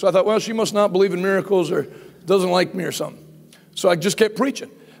 So I thought, well, she must not believe in miracles or doesn't like me or something. So I just kept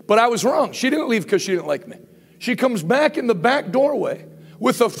preaching. But I was wrong. She didn't leave because she didn't like me. She comes back in the back doorway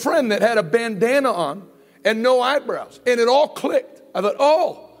with a friend that had a bandana on and no eyebrows. And it all clicked. I thought,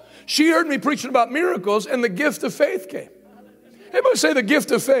 oh, she heard me preaching about miracles and the gift of faith came. Everybody say the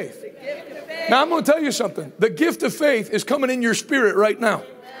gift of faith. Now I'm going to tell you something. The gift of faith is coming in your spirit right now.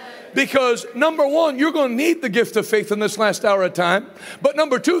 Because number one, you're going to need the gift of faith in this last hour of time. But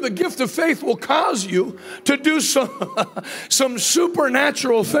number two, the gift of faith will cause you to do some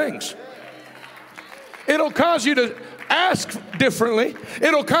supernatural things. It'll cause you to ask differently.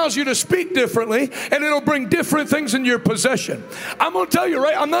 It'll cause you to speak differently. And it'll bring different things in your possession. I'm going to tell you,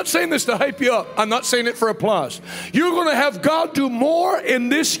 right? I'm not saying this to hype you up. I'm not saying it for applause. You're going to have God do more in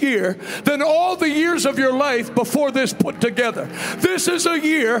this year than all the years of your life before this put together. This is a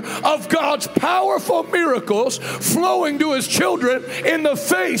year of God's powerful miracles flowing to his children in the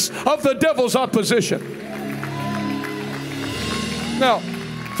face of the devil's opposition. Now,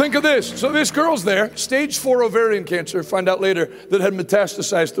 think of this. So this girl's there, stage 4 ovarian cancer, find out later, that had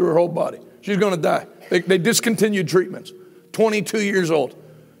metastasized through her whole body. She's going to die. They discontinued treatments. 22 years old.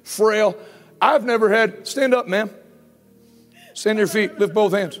 Frail. I've never had, stand up, ma'am. Stand on your feet. Lift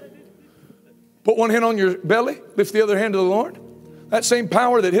both hands. Put one hand on your belly. Lift the other hand to the Lord. That same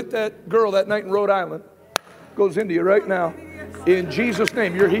power that hit that girl that night in Rhode Island goes into you right now. In Jesus'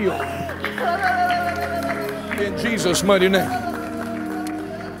 name, you're healed. In Jesus' mighty name.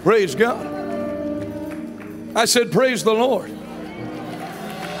 Praise God. I said, praise the Lord.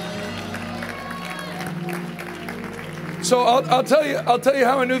 So I'll tell you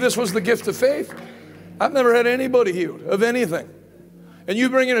how I knew this was the gift of faith. I've never had anybody healed of anything. And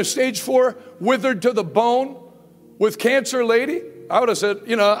you bring in a stage 4 withered to the bone with cancer lady, I would have said,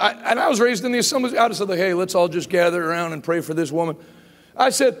 I was raised in the Assemblies. I would have said, hey, let's all just gather around and pray for this woman.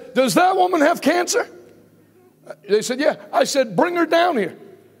 I said, does that woman have cancer? They said, yeah. I said, bring her down here.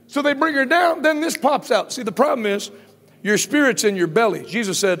 So they bring her down, then this pops out. See, the problem is your spirit's in your belly.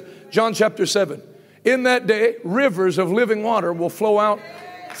 Jesus said, John chapter 7, in that day, rivers of living water will flow out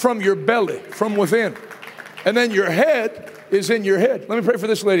from your belly, from within. And then your head is in your head. Let me pray for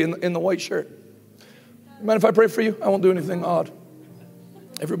this lady in the white shirt. Mind if I pray for you? I won't do anything odd.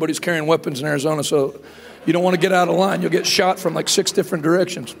 Everybody's carrying weapons in Arizona, so you don't want to get out of line. You'll get shot from like 6 different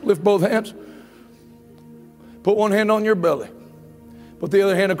directions. Lift both hands. Put one hand on your belly. Put the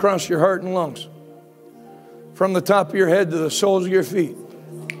other hand across your heart and lungs. From the top of your head to the soles of your feet,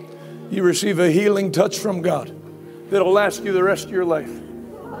 you receive a healing touch from God that'll last you the rest of your life.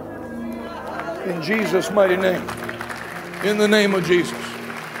 In Jesus' mighty name. In the name of Jesus.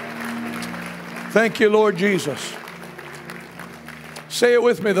 Thank you, Lord Jesus. Say it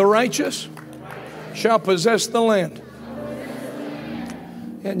with me. The righteous shall possess the land.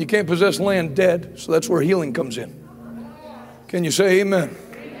 And you can't possess land dead, so that's where healing comes in. Can you say amen?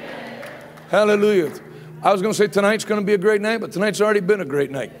 Amen. Hallelujah. I was going to say tonight's going to be a great night, but tonight's already been a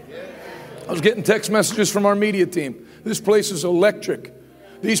great night. I was getting text messages from our media team. This place is electric.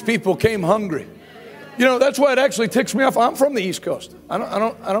 These people came hungry. That's why it actually ticks me off. I'm from the East Coast. I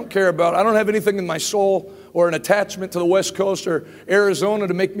don't care about, I don't have anything in my soul or an attachment to the West Coast or Arizona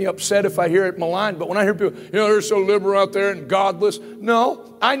to make me upset if I hear it maligned. But when I hear people, they're so liberal out there and godless.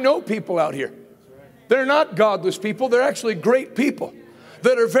 No, I know people out here. They're not godless people. They're actually great people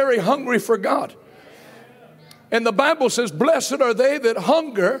that are very hungry for God. And the Bible says, blessed are they that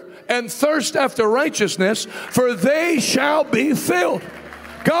hunger and thirst after righteousness, for they shall be filled.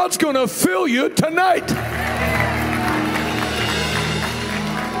 God's going to fill you tonight.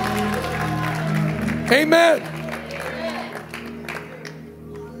 Amen.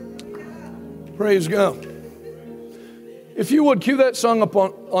 Praise God. If you would cue that song up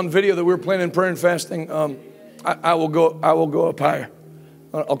on video that we were playing in prayer and fasting, I will go up higher.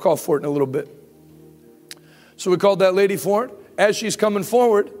 I'll call for it in a little bit. So we called that lady forward. As she's coming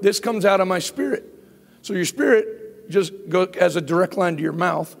forward, this comes out of my spirit. So your spirit just has a direct line to your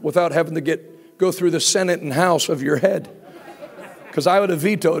mouth without having to go through the Senate and House of your head. Because I would have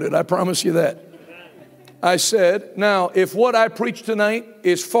vetoed it, I promise you that. I said, now, if what I preach tonight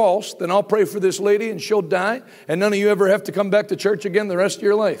is false, then I'll pray for this lady and she'll die, and none of you ever have to come back to church again the rest of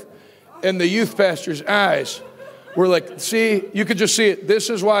your life. And the youth pastor's eyes were like, see, you could just see it.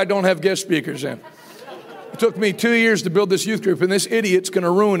 This is why I don't have guest speakers in. It took me 2 years to build this youth group, and this idiot's going to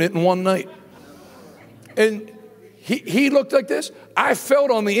ruin it in one night. And he looked like this. I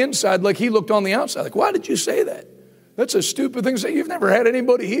felt on the inside like he looked on the outside. Like, why did you say that? That's a stupid thing to say. You've never had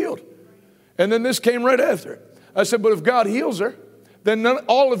anybody healed. And then this came right after it. I said, but if God heals her, then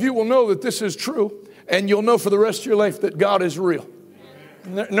all of you will know that this is true, and you'll know for the rest of your life that God is real.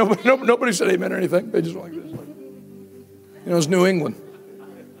 Nobody said amen or anything. They just went like this. It's New England.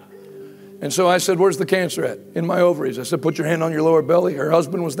 And so I said, where's the cancer at? In my ovaries. I said, put your hand on your lower belly. Her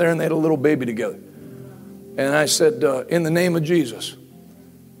husband was there, and they had a little baby together. And I said, in the name of Jesus,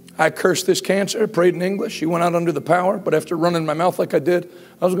 I cursed this cancer, prayed in English. She went out under the power, but after running my mouth like I did,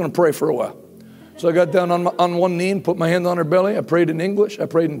 I was going to pray for a while. So I got down on one knee and put my hand on her belly. I prayed in English. I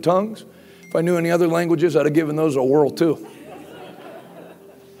prayed in tongues. If I knew any other languages, I'd have given those a whirl too.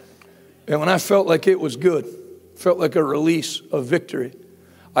 And when I felt like it was good, felt like a release of victory,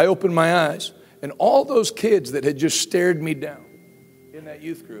 I opened my eyes, and all those kids that had just stared me down in that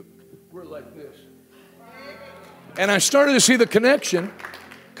youth group were like this. And I started to see the connection,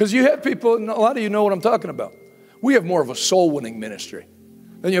 because you have people, and a lot of you know what I'm talking about. We have more of a soul-winning ministry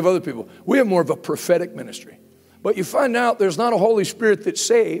than you have other people. We have more of a prophetic ministry. But you find out there's not a Holy Spirit that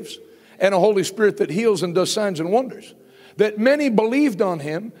saves and a Holy Spirit that heals and does signs and wonders. That many believed on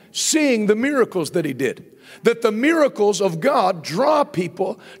him, seeing the miracles that he did. That the miracles of God draw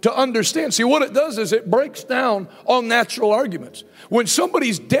people to understand. See, what it does is it breaks down all natural arguments. When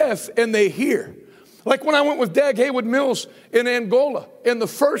somebody's deaf and they hear, like when I went with Dag Haywood Mills in Angola, in the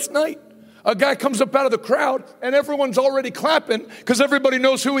first night, a guy comes up out of the crowd and everyone's already clapping because everybody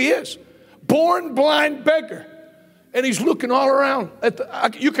knows who he is. Born blind beggar. And he's looking all around.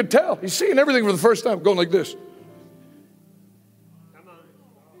 You could tell. He's seeing everything for the first time, going like this.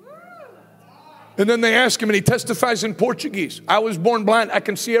 And then they ask him, and he testifies in Portuguese. I was born blind. I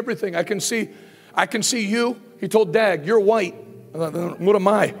can see everything. I can see you. He told Dag, you're white. What am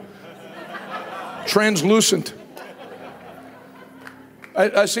I? Translucent.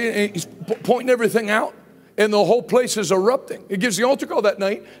 I see he's pointing everything out, and the whole place is erupting. He gives the altar call that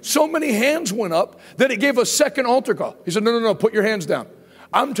night. So many hands went up that he gave a second altar call. He said, no, put your hands down.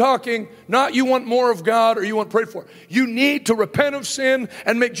 I'm talking not you want more of God or you want prayed for. You need to repent of sin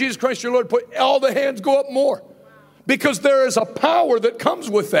and make Jesus Christ your Lord. Put all the hands go up more. Because there is a power that comes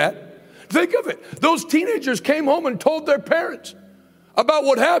with that. Think of it. Those teenagers came home and told their parents about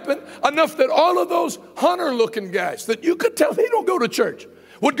what happened, enough that all of those hunter-looking guys that you could tell they don't go to church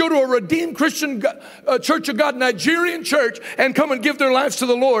would go to a Redeemed Christian Church of God Nigerian church and come and give their lives to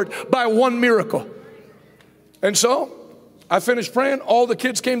the Lord by one miracle. And so I finished praying. All the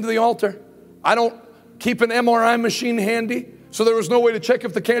kids came to the altar. I don't keep an MRI machine handy, so there was no way to check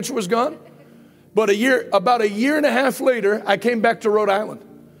if the cancer was gone. But about a year and a half later, I came back to Rhode Island.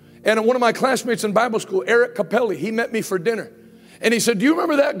 And one of my classmates in Bible school, Eric Capelli, he met me for dinner. And he said, do you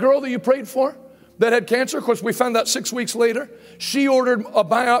remember that girl that you prayed for that had cancer? Of course, we found out 6 weeks later. She ordered a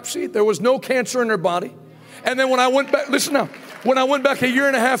biopsy. There was no cancer in her body. And then when I went back, listen now, when I went back a year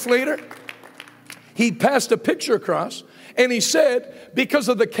and a half later, he passed a picture across. And he said, because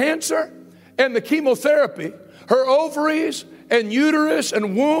of the cancer and the chemotherapy, her ovaries and uterus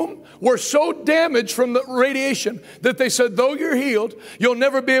and womb were so damaged from the radiation that they said, though you're healed, you'll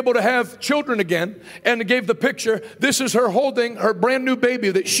never be able to have children again. And it gave the picture. This is her holding her brand new baby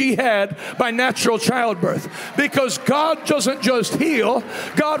that she had by natural childbirth. Because God doesn't just heal.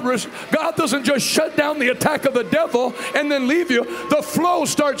 God doesn't just shut down the attack of the devil and then leave you. The flow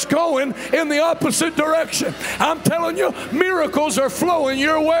starts going in the opposite direction. I'm telling you, miracles are flowing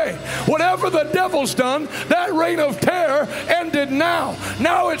your way. Whatever the devil's done, that reign of terror ended now.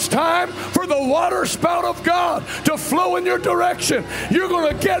 Now it's time for the water spout of God to flow in your direction. You're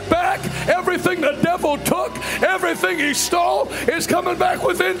going to get back everything the devil took, everything he stole is coming back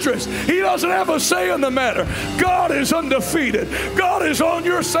with interest. He doesn't have a say in the matter. God is undefeated. God is on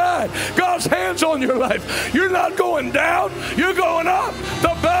your side. God's hands on your life. You're not going down, you're going up.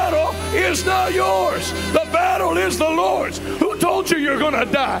 The battle is not yours. The battle is the Lord's. Who told you you're going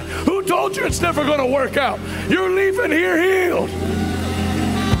to die? Who told you it's never going to work out? You're leaving here healed.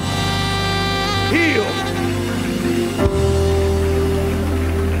 Healed.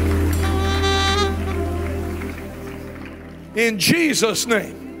 In Jesus'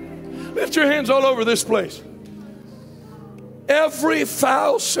 name. Lift your hands all over this place. Every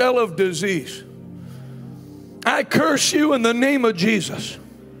foul cell of disease, I curse you in the name of Jesus.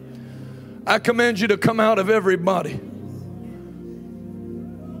 I command you to come out of every body.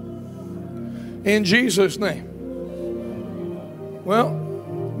 In Jesus' name. Well,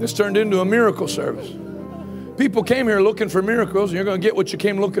 this turned into a miracle service. People came here looking for miracles, and you're going to get what you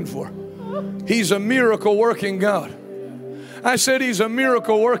came looking for. He's a miracle working God. I said he's a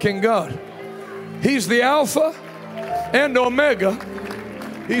miracle working God. He's the Alpha and Omega.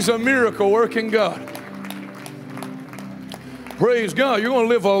 He's a miracle working God. Praise God. You're going to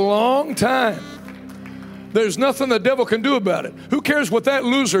live a long time. There's nothing the devil can do about it. Who cares what that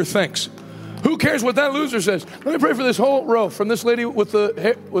loser thinks? Who cares what that loser says? Let me pray for this whole row, from this lady with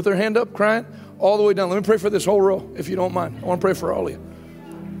her hand up crying all the way down. Let me pray for this whole row, if you don't mind. I want to pray for all of you.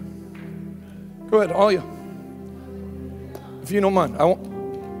 Go ahead, all of you. If you don't mind,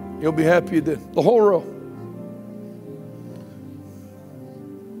 you'll be happy you did. The whole row.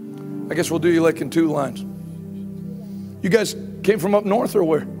 I guess we'll do you like in 2 lines. You guys came from up north or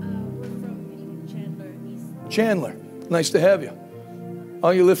where? Chandler. Nice to have you.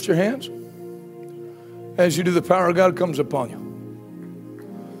 All you lift your hands. As you do, the power of God comes upon you.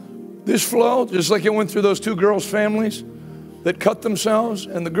 This flow, just like it went through those 2 girls' families that cut themselves,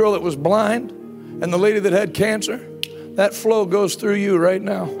 and the girl that was blind, and the lady that had cancer, that flow goes through you right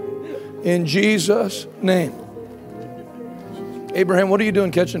now. In Jesus' name. Abraham, what are you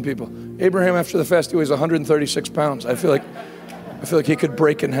doing catching people? Abraham, after the fast, he weighs 136 pounds. I feel like he could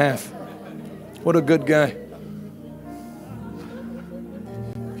break in half. What a good guy.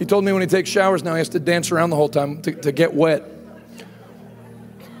 He told me when he takes showers now, he has to dance around the whole time to get wet.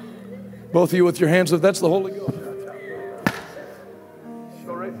 Both of you with your hands up. That's the Holy Ghost.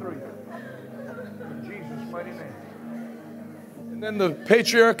 Go right through you. In Jesus' mighty name. And then the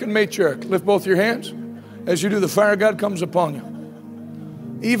patriarch and matriarch. Lift both your hands. As you do, the fire of God comes upon you.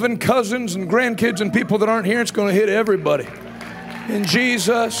 Even cousins and grandkids and people that aren't here, it's going to hit everybody. In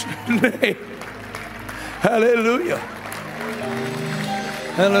Jesus' name. Hallelujah.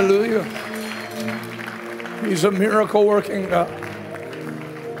 Hallelujah. He's a miracle working God.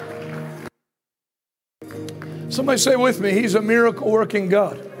 Somebody say with me, He's a miracle working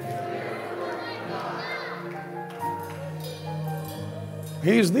God.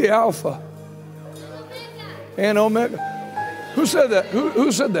 He's the Alpha and Omega. Who said that? Who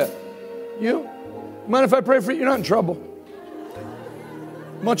said that? You? Mind if I pray for you? You're not in trouble.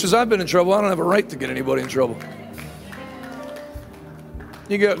 Much as I've been in trouble, I don't have a right to get anybody in trouble.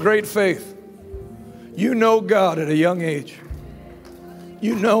 You got great faith. You know God at a young age.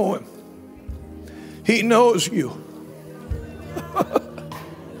 You know Him. He knows you.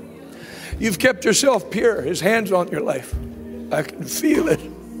 You've kept yourself pure. His hand's on your life. I can feel it.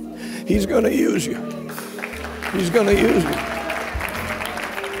 He's going to use you. He's going to use you.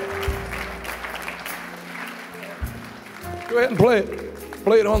 Go ahead and play it.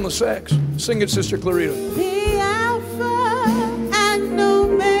 Play it on the sax. Sing it, Sister Clarita. The Alpha and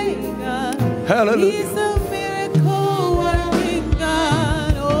Omega. Hallelujah. He's a miracle working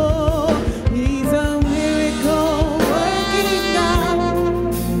God. Oh, He's a miracle working God.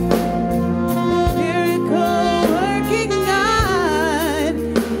 Miracle working God.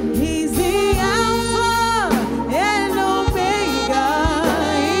 He's the Alpha and Omega.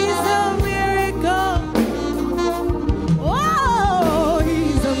 He's a miracle. Oh,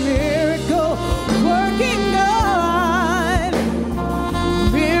 He's a miracle working God.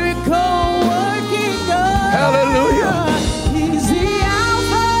 Miracle working God. Hallelujah. He's the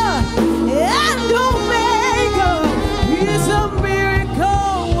Alpha and Omega. He's a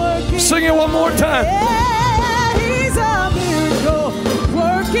miracle working. Sing it one more time. Yeah, He's a miracle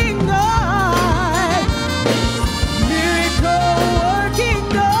working God. Miracle working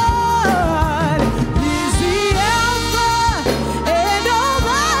God. He's the Alpha and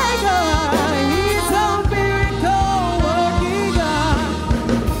Omega. He's a miracle working God.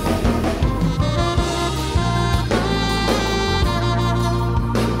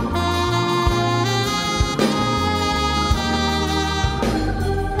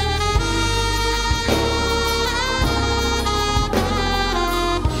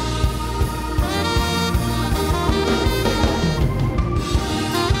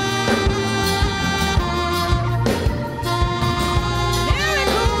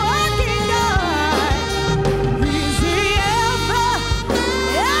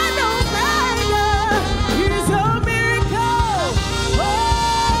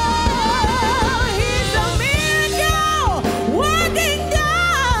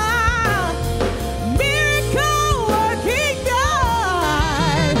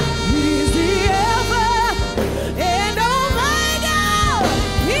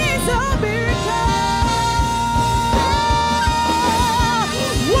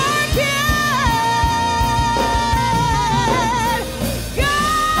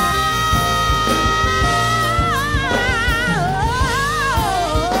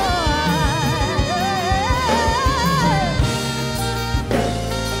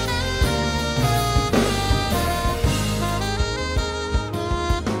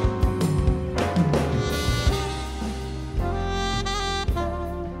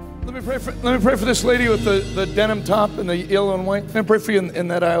 Let me pray for this lady with the denim top and the yellow and white. Let me pray for you in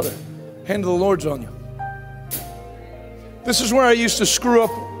that aisle there. Hand of the Lord's on you. This is where I used to screw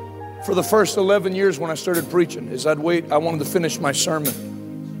up for the first 11 years when I started preaching, is I'd wait. I wanted to finish my sermon,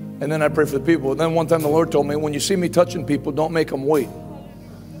 and then I'd pray for the people. And then one time the Lord told me, when you see me touching people, don't make them wait.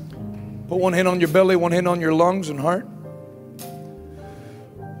 Put one hand on your belly, one hand on your lungs and heart.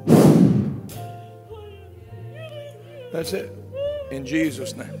 That's it. In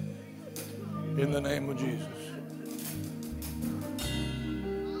Jesus' name. In the name of Jesus.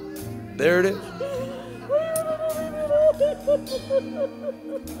 There it is.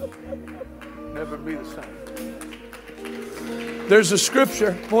 Never be the same. There's a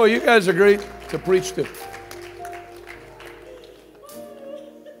scripture. Boy, you guys are great to preach to.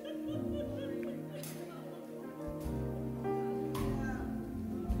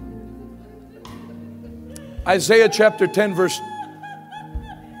 Isaiah chapter 10 verse.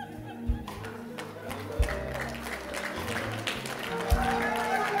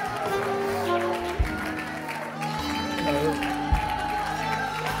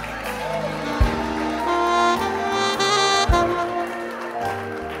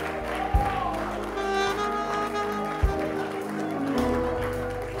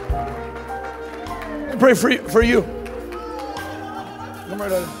 Pray for you. Come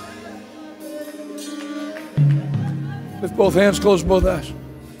right out. Lift both hands, close both eyes.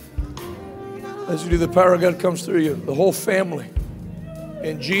 As you do, the power of God comes through you. The whole family.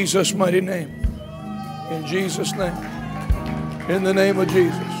 In Jesus' mighty name. In Jesus' name. In the name of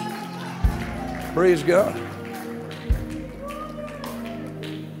Jesus. Praise God.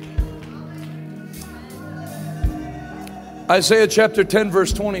 Isaiah chapter 10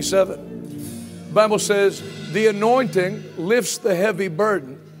 verse 27. The Bible says, the anointing lifts the heavy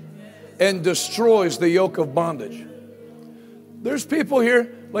burden and destroys the yoke of bondage. There's people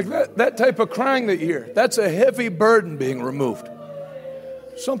here, like that type of crying that you hear, that's a heavy burden being removed.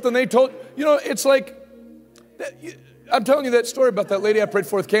 Something they told, it's like, I'm telling you that story about that lady I prayed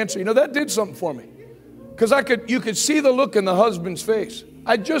for with cancer. That did something for me. Because you could see the look in the husband's face.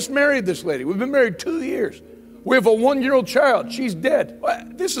 I just married this lady. We've been married 2 years. We have a 1-year-old child. She's dead.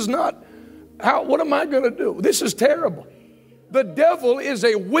 This is not, what am I going to do? This is terrible. The devil is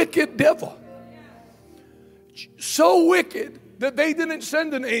a wicked devil. So wicked that they didn't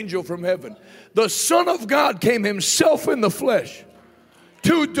send an angel from heaven. The Son of God came himself in the flesh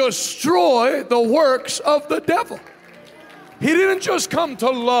to destroy the works of the devil. He didn't just come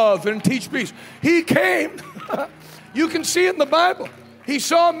to love and teach peace. He came, you can see it in the Bible. He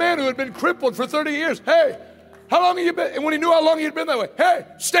saw a man who had been crippled for 30 years. Hey, how long have you been? And when he knew how long he'd been that way, hey,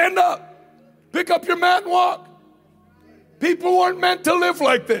 stand up. Pick up your mat and walk. People weren't meant to live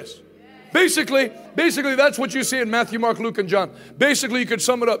like this. Basically, that's what you see in Matthew, Mark, Luke, and John. Basically, you could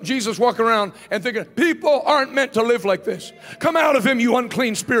sum it up. Jesus walking around and thinking, people aren't meant to live like this. Come out of him, you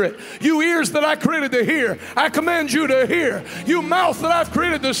unclean spirit. You ears that I created to hear, I command you to hear. You mouth that I've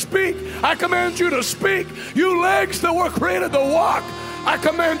created to speak, I command you to speak. You legs that were created to walk, I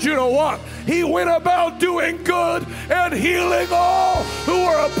command you to walk. He went about doing good and healing all who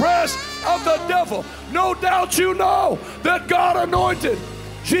were oppressed of the devil. No doubt you know that God anointed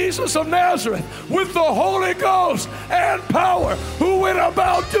Jesus of Nazareth with the Holy Ghost and power, who went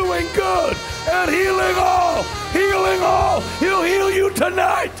about doing good and healing all. He'll heal you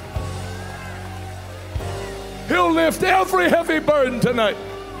tonight. He'll lift every heavy burden tonight.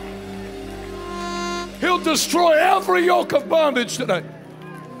 He'll destroy every yoke of bondage tonight.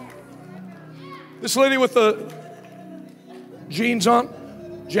 This lady with the jeans on,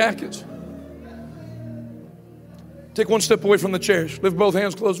 jackets. Take one step away from the chairs. Lift both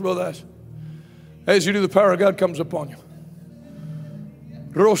hands, close both eyes. As you do, the power of God comes upon you.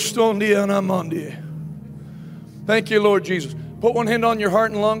 Thank you, Lord Jesus. Put one hand on your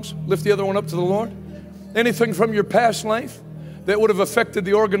heart and lungs. Lift the other one up to the Lord. Anything from your past life that would have affected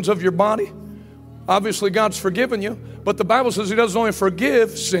the organs of your body, obviously God's forgiven you, but the Bible says he doesn't only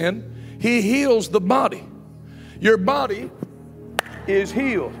forgive sin, he heals the body. Your body is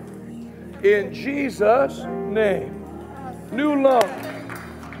healed. In Jesus' name. New love,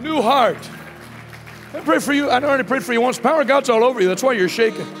 new heart. I pray for you. I already prayed for you once. Power of God's all over you. That's why you're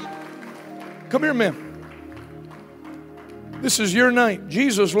shaking. Come here, ma'am. This is your night.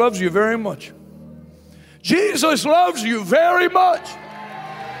 Jesus loves you very much. Jesus loves you very much.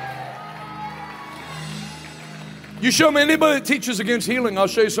 You show me anybody that teaches against healing, I'll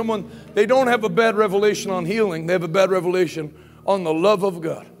show you someone, they don't have a bad revelation on healing. They have a bad revelation on the love of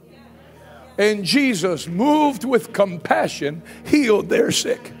God. And Jesus, moved with compassion, healed their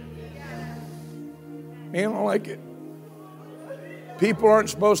sick. Man, I don't like it. People aren't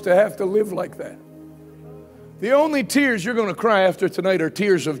supposed to have to live like that. The only tears you're going to cry after tonight are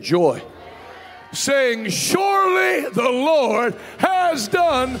tears of joy, saying, surely the Lord has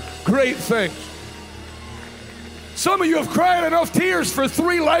done great things. Some of you have cried enough tears for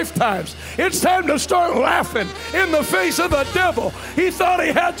 3 lifetimes. It's time to start laughing in the face of the devil. He thought he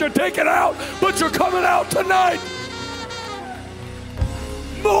had you taken out, but you're coming out tonight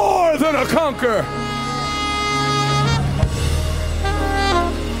more than a conqueror.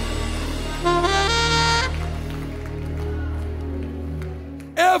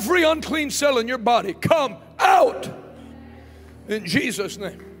 Every unclean cell in your body, come out in Jesus'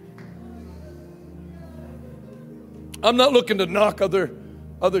 name. I'm not looking to knock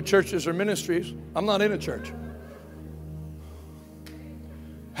other churches or ministries. I'm not in a church.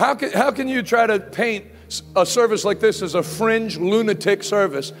 How can you try to paint a service like this as a fringe lunatic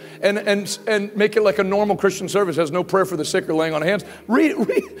service and make it like a normal Christian service, has no prayer for the sick or laying on hands?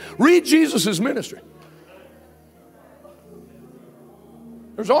 Read Jesus' ministry.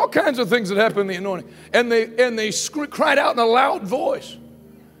 There's all kinds of things that happen in the anointing. And they cried out in a loud voice,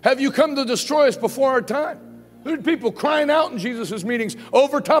 have you come to destroy us before our time? There were people crying out in Jesus' meetings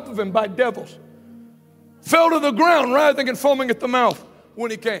over top of him by devils. Fell to the ground writhing and foaming at the mouth when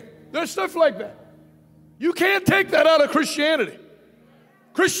he came. There's stuff like that. You can't take that out of Christianity.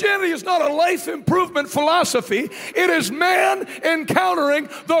 Christianity is not a life improvement philosophy. It is man encountering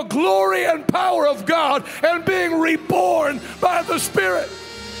the glory and power of God and being reborn by the Spirit.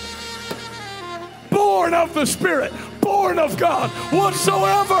 Born of the Spirit, born of God.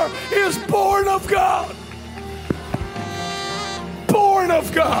 Whatsoever is born of God. Born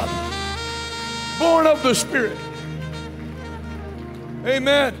of God. Born of the Spirit.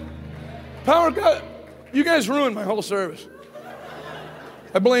 Amen. Power of God. You guys ruined my whole service.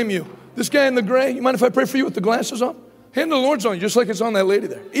 I blame you. This guy in the gray, you mind if I pray for you with the glasses on? Hand of the Lord's on you, just like it's on that lady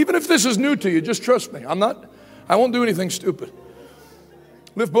there. Even if this is new to you, just trust me. I won't do anything stupid.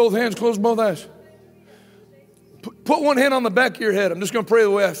 Lift both hands, close both eyes. Put one hand on the back of your head. I'm just going to pray the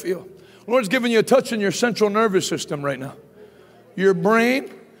way I feel. The Lord's giving you a touch in your central nervous system right now. Your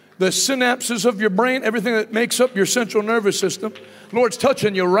brain, the synapses of your brain, everything that makes up your central nervous system. The Lord's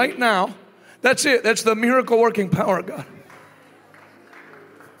touching you right now. That's it. That's the miracle working power of God.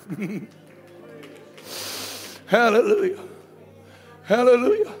 Hallelujah.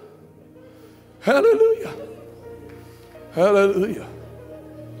 Hallelujah. Hallelujah. Hallelujah.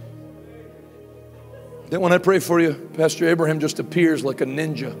 Then when I pray for you, Pastor Abraham just appears like a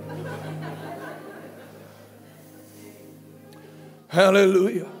ninja.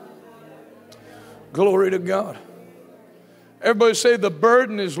 Hallelujah. Glory to God. Everybody say the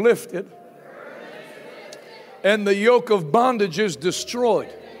burden is lifted and the yoke of bondage is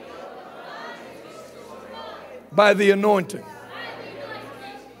destroyed by the anointing.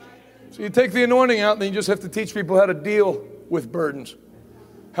 So you take the anointing out and then you just have to teach people how to deal with burdens,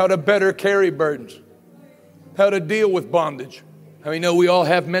 how to better carry burdens, how to deal with bondage. How many know we all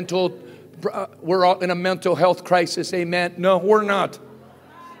have we're all in a mental health crisis, amen? No, we're not.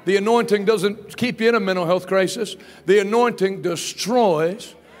 The anointing doesn't keep you in a mental health crisis. The anointing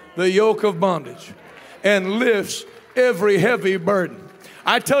destroys the yoke of bondage and lifts every heavy burden.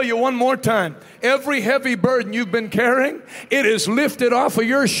 I tell you one more time, every heavy burden you've been carrying, it is lifted off of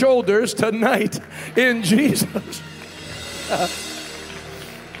your shoulders tonight in Jesus'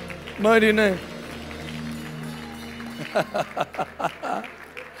 mighty name.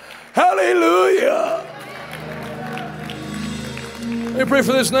 Hallelujah. Let me pray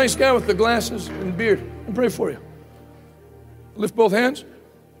for this nice guy with the glasses and beard. Let me pray for you. Lift both hands.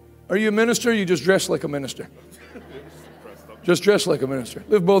 Are you a minister or you just dress like a minister? Just dress like a minister.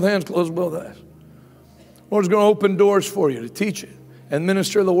 Lift both hands, close both eyes. Lord's going to open doors for you to teach it and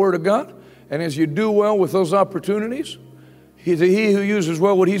minister the Word of God. And as you do well with those opportunities, he who uses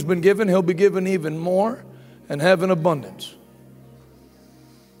well what he's been given, he'll be given even more and have an abundance.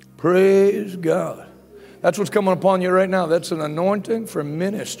 Praise God. That's what's coming upon you right now. That's an anointing for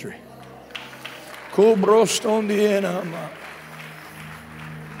ministry. Fresh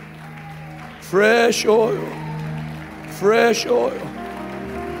oil. Fresh oil.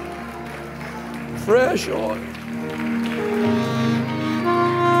 Fresh oil.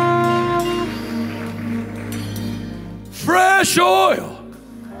 Fresh oil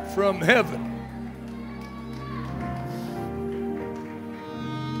from heaven.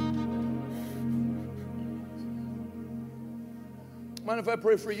 Mind if I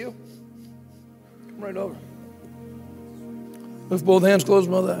pray for you? Come right over. Lift both hands, close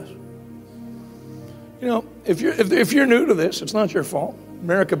both eyes. You know, if you're new to this, it's not your fault.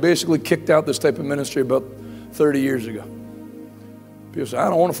 America basically kicked out this type of ministry about 30 years ago. People say, I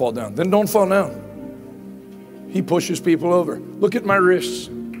don't want to fall down. Then don't fall down. He pushes people over. Look at my wrists.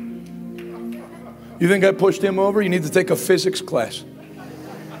 You think I pushed him over? You need to take a physics class.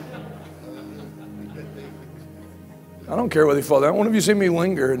 I don't care whether you fall down. When have you seen me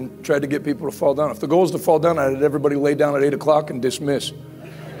linger and try to get people to fall down? If the goal is to fall down, I'd have everybody lay down at 8 o'clock and dismiss.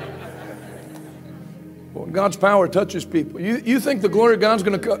 When God's power touches people, you think the glory of God's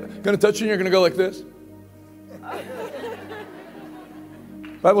going to touch you and you're going to go like this?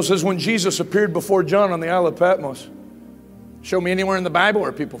 The Bible says when Jesus appeared before John on the Isle of Patmos, show me anywhere in the Bible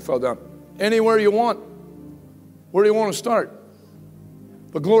where people fell down. Anywhere you want. Where do you want to start?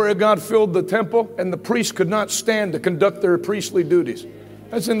 The glory of God filled the temple, and the priests could not stand to conduct their priestly duties.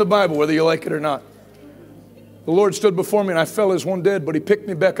 That's in the Bible, whether you like it or not. The Lord stood before me, and I fell as one dead, but he picked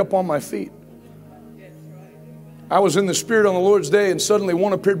me back up on my feet. I was in the Spirit on the Lord's day, and suddenly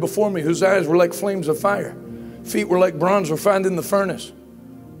one appeared before me whose eyes were like flames of fire. Feet were like bronze refined in the furnace.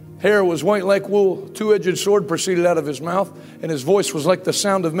 Hair was white like wool. A two-edged sword proceeded out of his mouth, and his voice was like the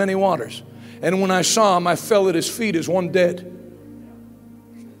sound of many waters. And when I saw him, I fell at his feet as one dead.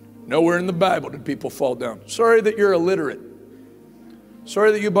 Nowhere in the Bible did people fall down. Sorry that you're illiterate.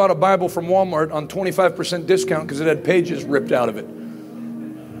 Sorry that you bought a Bible from Walmart on 25% discount because it had pages ripped out of it.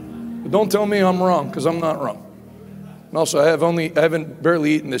 But don't tell me I'm wrong, because I'm not wrong. And also, I haven't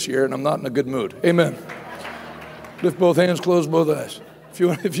barely eaten this year, and I'm not in a good mood. Amen. Lift both hands, close both eyes. If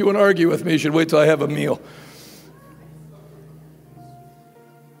you want to argue with me, you should wait till I have a meal.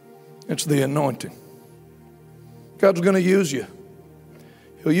 It's the anointing. God's going to use you.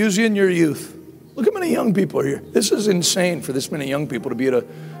 He'll use you in your youth. Look how many young people are here. This is insane for this many young people to be at a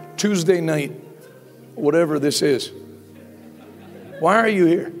Tuesday night, whatever this is. Why are you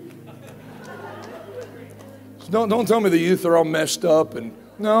here? Don't tell me the youth are all messed up.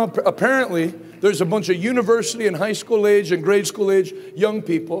 No, apparently there's a bunch of university and high school age and grade school age young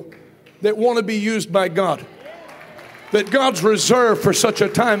people that want to be used by God. That God's reserved for such a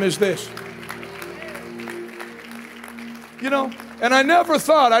time as this. You know, and I never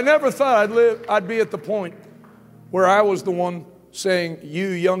thought I'd be at the point where I was the one saying, you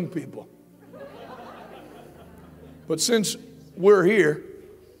young people. But since we're here,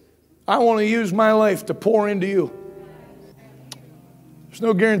 I want to use my life to pour into you. There's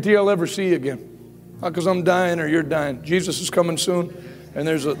no guarantee I'll ever see you again. Not because I'm dying or you're dying. Jesus is coming soon, and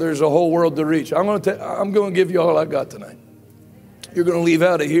there's a whole world to reach. I'm going to give you all I got tonight. You're going to leave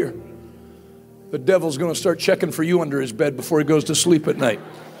out of here. The devil's going to start checking for you under his bed before he goes to sleep at night.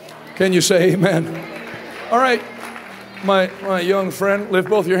 Can you say amen? All right, my young friend, lift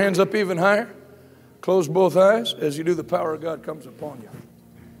both your hands up even higher. Close both eyes. As you do, the power of God comes upon you.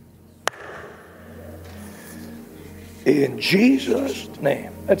 In Jesus'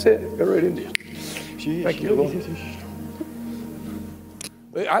 name. That's it. Go right into you. Thank you, Lord.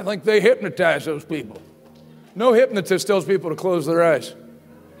 I think they hypnotize those people. No hypnotist tells people to close their eyes.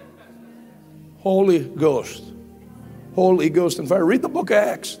 Holy Ghost. Holy Ghost and fire. Read the book of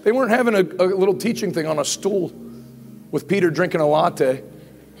Acts. They weren't having a little teaching thing on a stool with Peter drinking a latte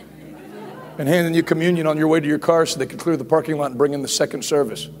and handing you communion on your way to your car so they could clear the parking lot and bring in the second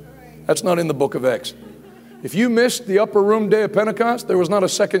service. That's not in the book of Acts. If you missed the upper room day of Pentecost, there was not a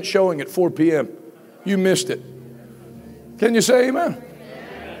second showing at 4 p.m. You missed it. Can you say amen?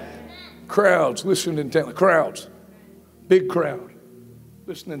 Crowds, listen intently. Crowds. Big crowd.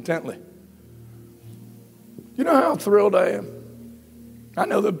 Listen intently. You know how thrilled I am? I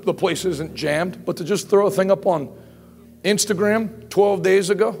know that the place isn't jammed, but to just throw a thing up on Instagram 12 days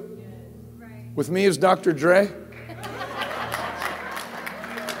ago with me as Dr. Dre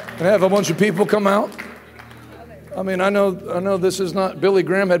and have a bunch of people come out. I mean, I know this is not, Billy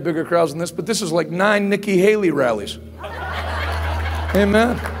Graham had bigger crowds than this, but this is like 9 Nikki Haley rallies.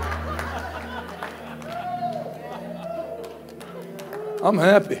 Amen. I'm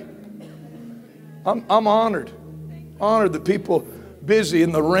happy. I'm honored that people busy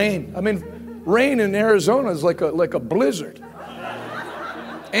in the rain. I mean, rain in Arizona is like a blizzard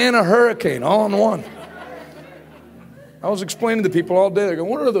and a hurricane all in one. I was explaining to people all day. They go,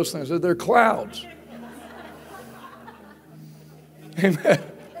 what are those things? They're clouds. Amen.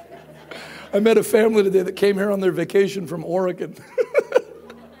 I met a family today that came here on their vacation from Oregon.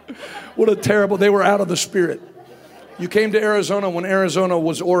 What a terrible, they were out of the spirit. You came to Arizona when Arizona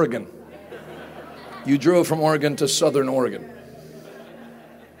was Oregon. You drove from Oregon to Southern Oregon.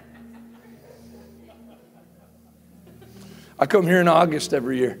 I come here in August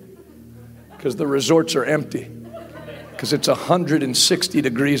every year because the resorts are empty because it's 160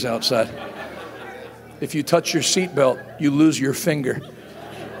 degrees outside. If you touch your seatbelt, you lose your finger.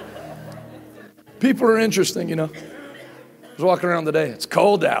 People are interesting, you know. There's was walking around today. It's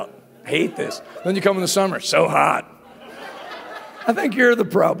cold out. I hate this. Then you come in the summer. So hot. I think you're the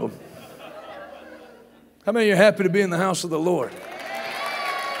problem. How many of you are happy to be in the house of the Lord?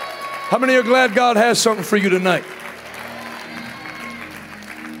 How many are glad God has something for you tonight?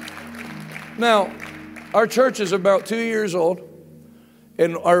 Now, our church is about 2 years old,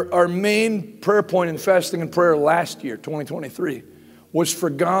 and our main prayer point in fasting and prayer last year, 2023, was for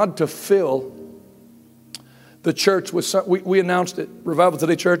God to fill the church with, we announced it, Revival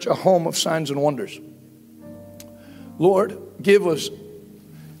Today Church, a home of signs and wonders. Lord, give us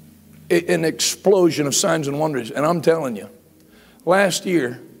an explosion of signs and wonders. And I'm telling you, last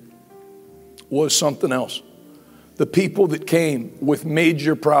year was something else. The people that came with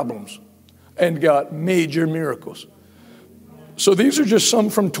major problems and got major miracles. So these are just some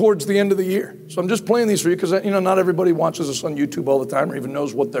from towards the end of the year. So I'm just playing these for you because, not everybody watches us on YouTube all the time or even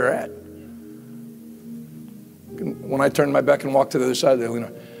knows what they're at. When I turn my back and walk to the other side, they'll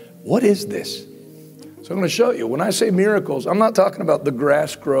what is this? So I'm going to show you. When I say miracles, I'm not talking about the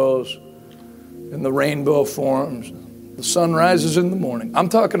grass grows and the rainbow forms, the sun rises in the morning. I'm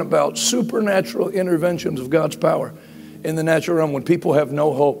talking about supernatural interventions of God's power in the natural realm when people have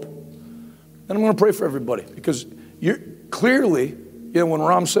no hope. And I'm going to pray for everybody because you're clearly, when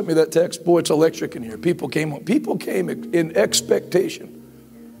Ram sent me that text, boy, it's electric in here. People came in expectation.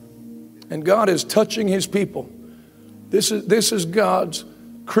 And God is touching his people. This is God's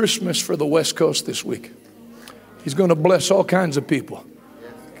Christmas for the West Coast this week. He's going to bless all kinds of people.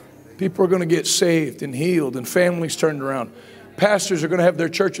 People are going to get saved and healed and families turned around. Pastors are going to have their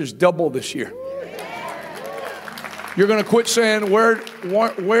churches double this year. You're going to quit saying,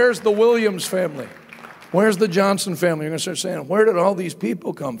 where's the Williams family? Where's the Johnson family? You're going to start saying, where did all these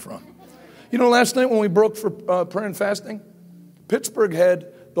people come from? Last night when we broke for prayer and fasting, Pittsburgh had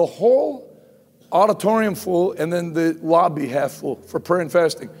the whole auditorium full and then the lobby half full for prayer and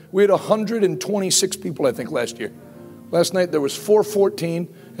fasting. We had 126 people, I think, last year. Last night there was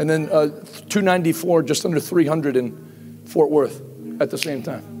 414 and then 294, just under 300 in Fort Worth at the same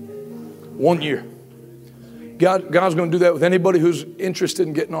time. 1 year. God's going to do that with anybody who's interested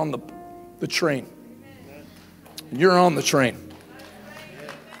in getting on the train. You're on the train.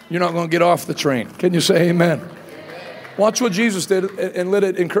 You're not going to get off the train. Can you say amen? Watch what Jesus did and let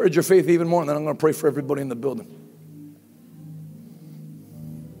it encourage your faith even more. And then I'm going to pray for everybody in the building.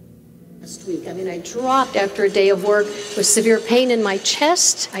 Last week, I dropped after a day of work with severe pain in my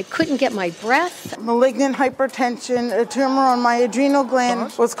chest. I couldn't get my breath. Malignant hypertension, a tumor on my adrenal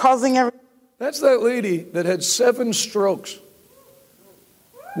gland was causing everything. That's that lady that had 7 strokes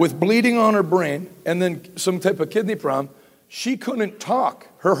with bleeding on her brain and then some type of kidney problem. She couldn't talk.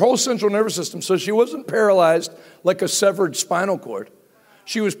 Her whole central nervous system, so she wasn't paralyzed like a severed spinal cord.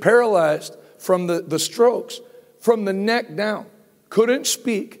 She was paralyzed from the strokes, from the neck down. Couldn't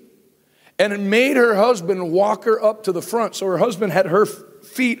speak. And it made her husband walk her up to the front. So her husband had her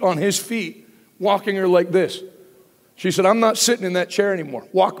feet on his feet, walking her like this. She said, I'm not sitting in that chair anymore.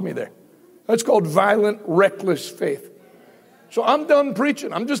 Walk me there. That's called violent, reckless faith. So I'm done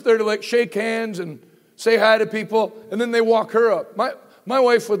preaching. I'm just there to shake hands and say hi to people, and then they walk her up. My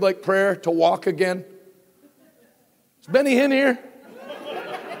wife would like prayer to walk again. Is Benny in here?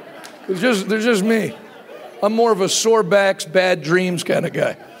 There's just me. I'm more of a sore backs, bad dreams kind of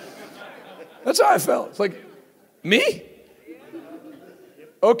guy. That's how I felt. It's like, me?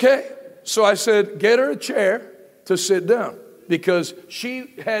 Okay. So I said, get her a chair to sit down because she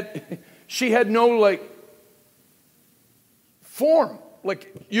had no form.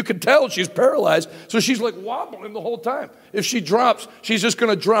 You could tell she's paralyzed, so she's wobbling the whole time. If she drops, she's just going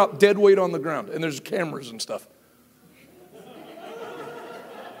to drop dead weight on the ground, and there's cameras and stuff.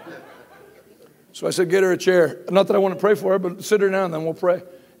 So I said, get her a chair. Not that I want to pray for her, but sit her down, and then we'll pray.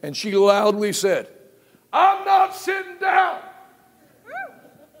 And she loudly said, I'm not sitting down.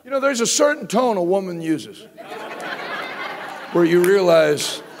 There's a certain tone a woman uses where you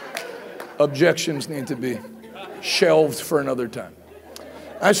realize objections need to be shelved for another time.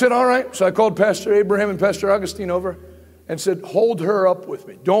 I said, all right. So I called Pastor Abraham and Pastor Augustine over and said, hold her up with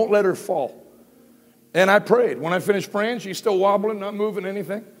me. Don't let her fall. And I prayed. When I finished praying, she's still wobbling, not moving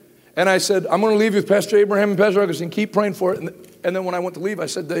anything. And I said, I'm going to leave you with Pastor Abraham and Pastor Augustine. Keep praying for it. And then when I went to leave, I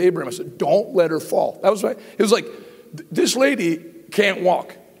said to Abraham, I said, don't let her fall. That was right. It was like, this lady can't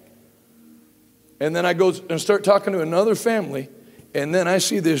walk. And then I go and start talking to another family. And then I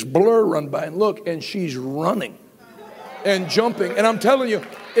see this blur run by and look, and she's running and jumping. And I'm telling you,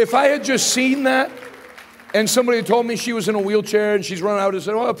 if I had just seen that and somebody had told me she was in a wheelchair and she's running out and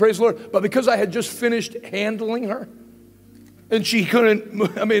said, oh, praise the Lord. But because I had just finished handling her and she couldn't,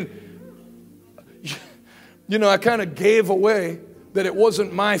 you know, I kind of gave away that it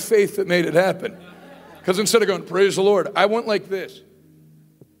wasn't my faith that made it happen. Because instead of going, praise the Lord, I went like this.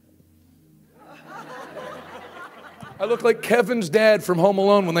 I look like Kevin's dad from Home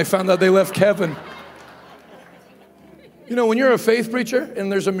Alone when they found out they left Kevin. You know, when you're a faith preacher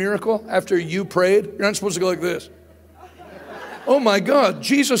and there's a miracle after you prayed, you're not supposed to go like this. Oh my God,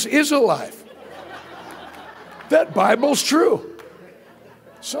 Jesus is alive. That Bible's true.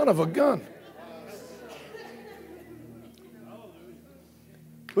 Son of a gun.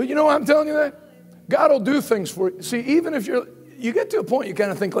 But you know why I'm telling you that? God will do things for you. See, even if you get to a point you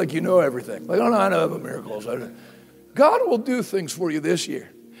kind of think like you know everything. Like, oh no, I know about miracles. God will do things for you this year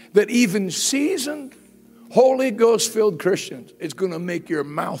that even seasoned, Holy Ghost-filled Christians, it's going to make your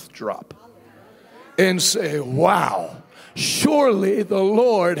mouth drop and say, wow, surely the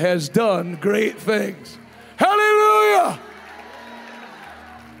Lord has done great things. Hallelujah!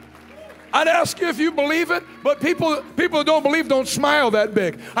 I'd ask you if you believe it, but people who don't believe don't smile that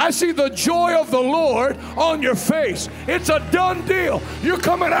big. I see the joy of the Lord on your face. It's a done deal. You're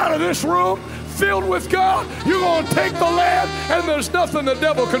coming out of this room filled with God. You're going to take the land, and there's nothing the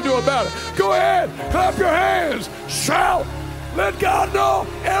devil can do about it. Go ahead, clap your hands, shout. Let God know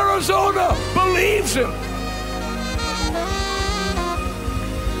Arizona believes him.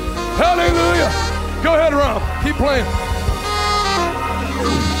 Hallelujah. Go ahead, Ron. Keep playing.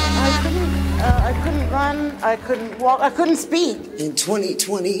 I couldn't run. I couldn't walk. I couldn't speak. In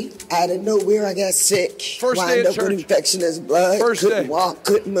 2020, out of nowhere, I got sick. First day at church. With infection in his blood. Couldn't day. walk,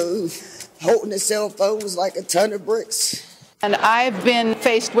 couldn't move. Holding a cell phone was like a ton of bricks. And I've been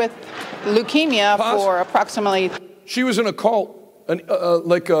faced with leukemia for approximately... She was in a cult,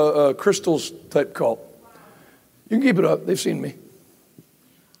 like a crystals type cult. You can keep it up. They've seen me.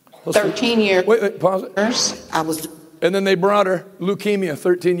 13 years. Wait, pause it. And then they brought her leukemia,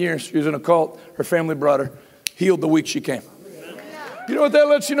 13 years. She was in a cult. Her family brought her. Healed the week she came. You know what that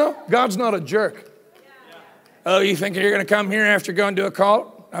lets you know? God's not a jerk. Oh, you think you're going to come here after going to a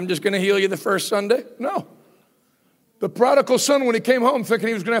cult? I'm just going to heal you the first Sunday? No. The prodigal son, when he came home thinking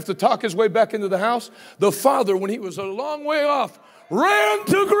he was going to have to talk his way back into the house, the father, when he was a long way off, ran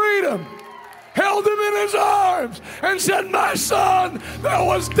to greet him, held him in his arms, and said, my son that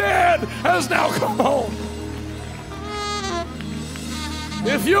was dead has now come home.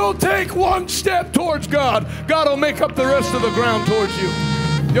 If you'll take one step towards God, God will make up the rest of the ground towards you.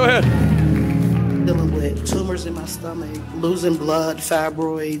 Go ahead. Dealing with tumors in my stomach, losing blood,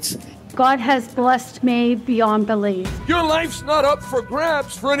 fibroids. God has blessed me beyond belief. Your life's not up for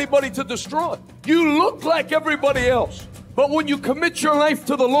grabs for anybody to destroy. You look like everybody else. But when you commit your life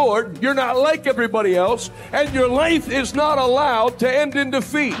to the Lord, you're not like everybody else, and your life is not allowed to end in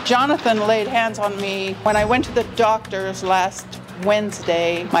defeat. Jonathan laid hands on me when I went to the doctors last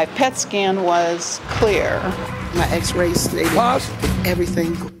Wednesday. My PET scan was clear. My x-rays stated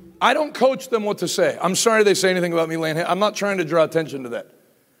everything. I don't coach them what to say. I'm sorry they say anything about me laying hands. I'm not trying to draw attention to that.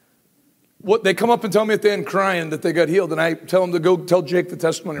 What they come up and tell me at the end crying that they got healed, and I tell them to go tell Jake the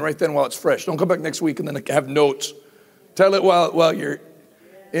testimony right then while it's fresh. Don't come back next week and then have notes. Tell it while you're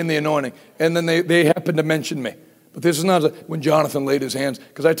in the anointing. And then they happen to mention me. But this is not when Jonathan laid his hands,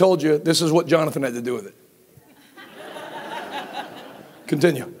 because I told you this is what Jonathan had to do with it.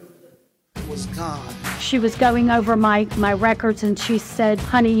 Continue. It was gone. She was going over my records and she said,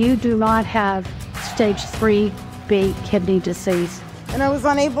 honey, you do not have stage 3B kidney disease. And I was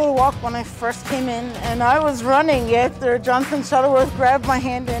unable to walk when I first came in, and I was running after Jonathan Shuttleworth grabbed my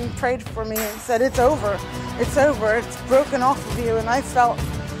hand and prayed for me and said, it's over, it's broken off of you. And I felt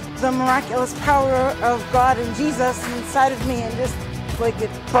the miraculous power of God and Jesus inside of me, and just like it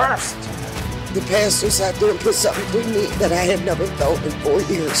burst. The pastor sat there and put something through me that I had never felt in 4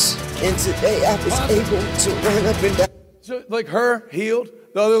 years. And today I was able to run up and down. So, like her healed,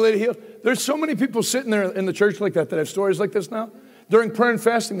 the other lady healed. There's so many people sitting there in the church like that have stories like this now. During prayer and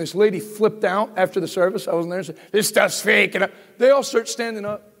fasting, this lady flipped out after the service. I wasn't there and said, this stuff's fake. And they all start standing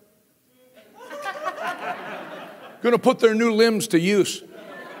up. Going to put their new limbs to use.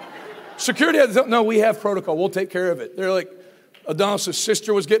 Security had to tell, no, we have protocol. We'll take care of it. They're like, Adonis'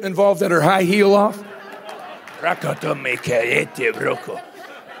 sister was getting involved, had her high heel off.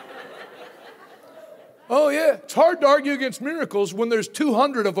 Oh, yeah. It's hard to argue against miracles when there's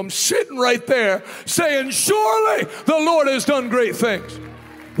 200 of them sitting right there saying, surely the Lord has done great things.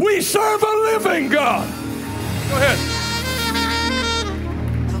 We serve a living God. Go ahead.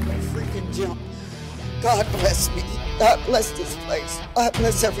 I'm a freaking jump. God bless me. God bless this place. God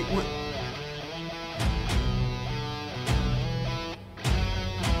bless everyone.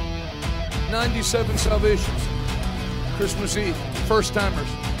 $97 salvations. Christmas Eve. First timers.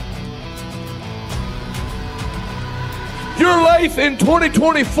 Your life in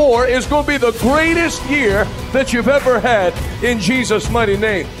 2024 is going to be the greatest year that you've ever had in Jesus' mighty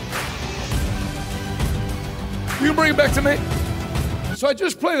name. You can bring it back to me. So I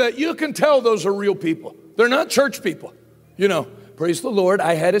just play that. You can tell those are real people. They're not church people. You know, praise the Lord,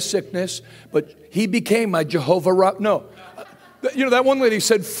 I had a sickness, but he became my Jehovah Rapha. No. You know, that one lady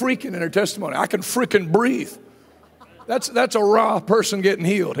said freaking in her testimony. I can freaking breathe. That's a raw person getting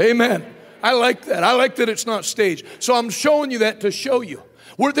healed. Amen. I like that. I like that it's not staged. So I'm showing you that to show you.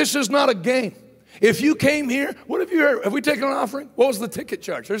 This is not a game. If you came here, what have you heard? Have we taken an offering? What was the ticket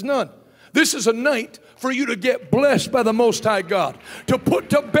charge? There's none. This is a night for you to get blessed by the Most High God. To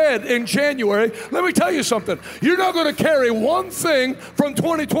put to bed in January. Let me tell you something. You're not going to carry one thing from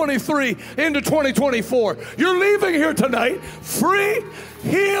 2023 into 2024. You're leaving here tonight free,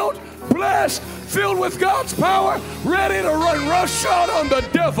 healed, blessed, filled with God's power, ready to run roughshod on the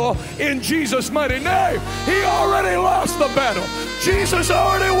devil in Jesus' mighty name. He already lost the battle. Jesus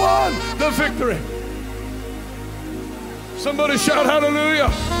already won the victory. Somebody shout hallelujah.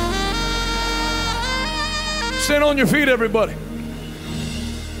 Stand on your feet, everybody.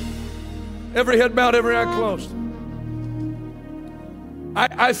 Every head bowed, every eye closed.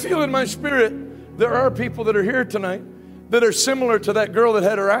 I feel in my spirit there are people that are here tonight that are similar to that girl that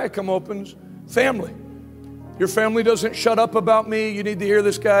had her eye come open. Family. Your family doesn't shut up about me. You need to hear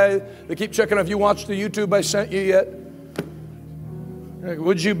this guy. They keep checking if you watched the YouTube I sent you yet.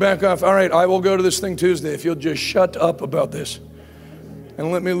 Would you back off? All right, I will go to this thing Tuesday if you'll just shut up about this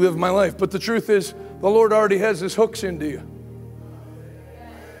and let me live my life. But the truth is, the Lord already has his hooks into you.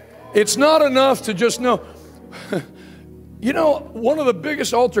 It's not enough to just know. You know, one of the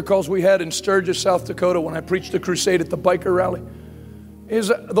biggest altar calls we had in Sturgis, South Dakota, when I preached a crusade at the biker rally, is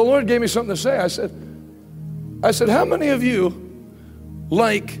the Lord gave me something to say. I said, how many of you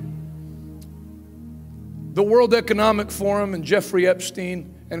like the World Economic Forum and Jeffrey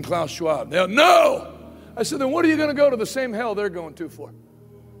Epstein and Klaus Schwab? They'll, no! I said, then what are you going to go to the same hell they're going to for?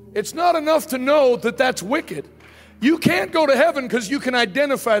 It's not enough to know that that's wicked. You can't go to heaven because you can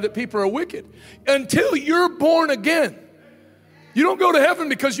identify that people are wicked. Until you're born again. You don't go to heaven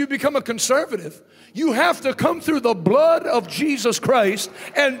because you become a conservative. You have to come through the blood of Jesus Christ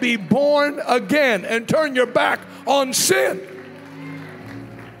and be born again and turn your back on sin.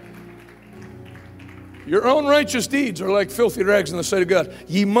 Your own righteous deeds are like filthy rags in the sight of God.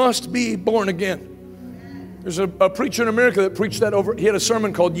 Ye must be born again. There's a preacher in America that preached that over. He had a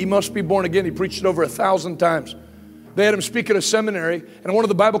sermon called Ye Must Be Born Again. He preached it over 1,000 times. They had him speak at a seminary, and one of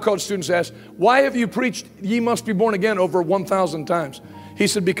the Bible college students asked, why have you preached Ye Must Be Born Again over 1,000 times? He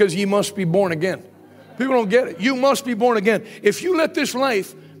said, because ye must be born again. People don't get it. You must be born again. If you let this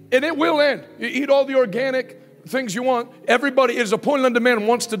life, and it will end. You eat all the organic things you want. Everybody, it is appointed unto man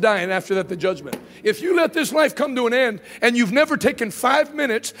wants to die, and after that the judgment. If you let this life come to an end, and you've never taken 5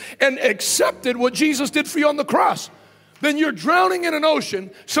 minutes and accepted what Jesus did for you on the cross, then you're drowning in an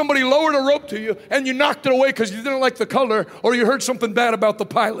ocean. Somebody lowered a rope to you, and you knocked it away because you didn't like the color, or you heard something bad about the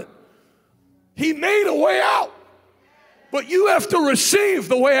pilot. He made a way out, but you have to receive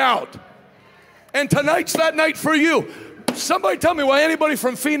the way out. And tonight's that night for you. Somebody tell me why anybody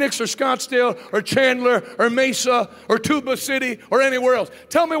from Phoenix or Scottsdale or Chandler or Mesa or Tuba City or anywhere else,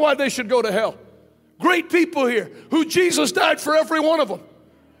 tell me why they should go to hell. Great people here who Jesus died for every one of them.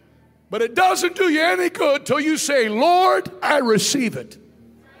 But it doesn't do you any good till you say, Lord, I receive it.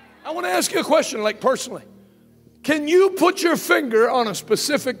 I want to ask you a question, like personally. Can you put your finger on a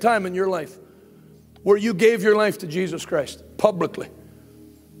specific time in your life where you gave your life to Jesus Christ publicly?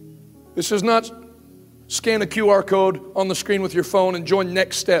 This is not scan a QR code on the screen with your phone and join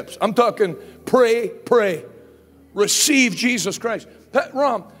Next Steps. I'm talking pray. Receive Jesus Christ.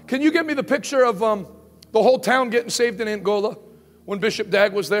 Rom, can you get me the picture of the whole town getting saved in Angola when Bishop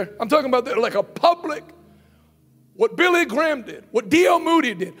Dag was there? I'm talking about like a public, what Billy Graham did, what D.L.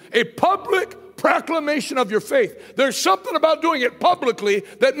 Moody did, a public proclamation of your faith. There's something about doing it publicly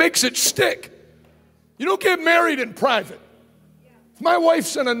that makes it stick. You don't get married in private. If my wife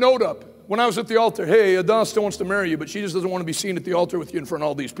sent a note up when I was at the altar, hey, Adele still wants to marry you, but she just doesn't want to be seen at the altar with you in front of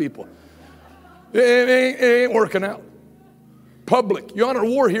all these people. It ain't working out. Public. You honor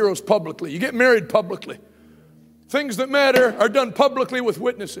war heroes publicly. You get married publicly. Things that matter are done publicly with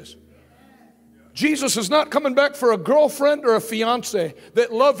witnesses. Jesus is not coming back for a girlfriend or a fiance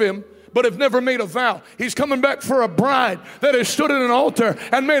that love him but have never made a vow. He's coming back for a bride that has stood at an altar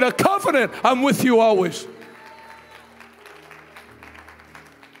and made a covenant. I'm with you always.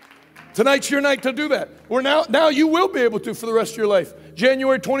 Tonight's your night to do that. Now you will be able to for the rest of your life.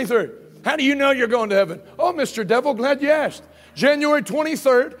 January 23rd. How do you know you're going to heaven? Oh, Mr. Devil, glad you asked. January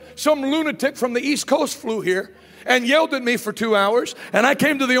 23rd, some lunatic from the East Coast flew here and yelled at me for 2 hours, and I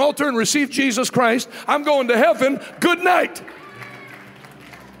came to the altar and received Jesus Christ. I'm going to heaven. Good night.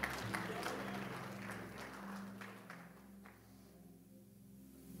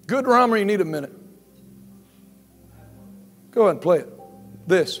 Good drama, you need a minute. Go ahead and play it.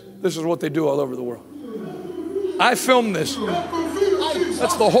 This is what they do all over the world. I filmed this.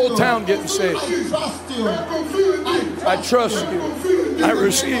 That's the whole town getting saved. I trust you. I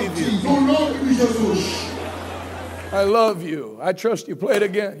receive you. I love you. I trust you. Play it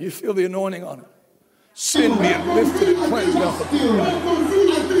again. You feel the anointing on it. Sin being lifted and cleansed off of you. I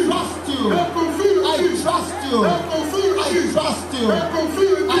trust you. I trust you. I trust you.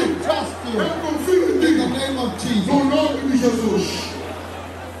 I trust you. In the name of Jesus.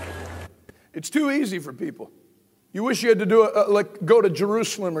 It's too easy for people. You wish you had to do like go to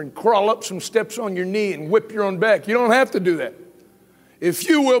Jerusalem and crawl up some steps on your knee and whip your own back. You don't have to do that. If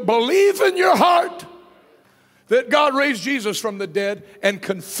you will believe in your heart that God raised Jesus from the dead and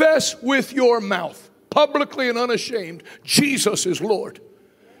confess with your mouth, publicly and unashamed, Jesus is Lord,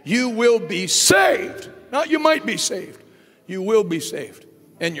 you will be saved. Not you might be saved. You will be saved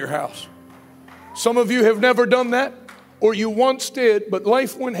in your house. Some of you have never done that, or you once did, but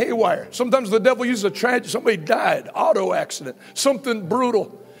life went haywire. Sometimes the devil uses a tragedy. Somebody died, auto accident, something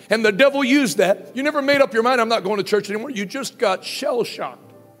brutal. And the devil used that. You never made up your mind, I'm not going to church anymore. You just got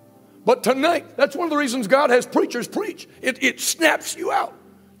shell-shocked. But tonight, that's one of the reasons God has preachers preach. It snaps you out.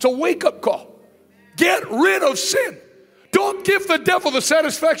 It's a wake-up call. Get rid of sin. Don't give the devil the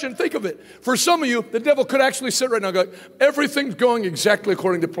satisfaction. Think of it. For some of you, the devil could actually sit right now and go, everything's going exactly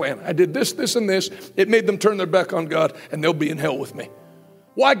according to plan. I did this, this, and this. It made them turn their back on God, and they'll be in hell with me.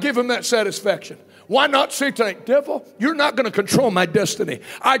 Why give him that satisfaction? Why not say tonight, devil, you're not going to control my destiny.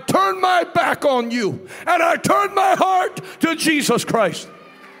 I turn my back on you, and I turn my heart to Jesus Christ.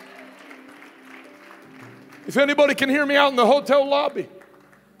 If anybody can hear me out in the hotel lobby,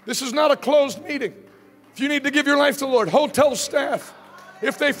 this is not a closed meeting. If you need to give your life to the Lord, hotel staff,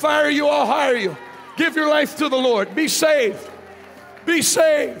 if they fire you, I'll hire you. Give your life to the Lord. Be saved. Be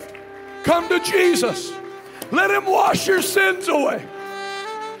saved. Come to Jesus. Let him wash your sins away.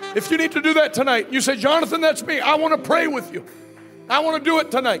 If you need to do that tonight, you say, Jonathan, that's me. I want to pray with you. I want to do it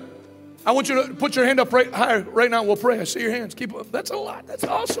tonight. I want you to put your hand up right higher right now. We'll pray. I see your hands. Keep up. That's a lot. That's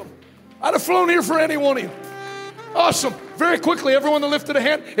awesome. I'd have flown here for any one of you. Awesome. Very quickly, everyone that lifted a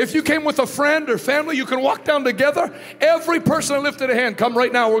hand, if you came with a friend or family, you can walk down together. Every person that lifted a hand, come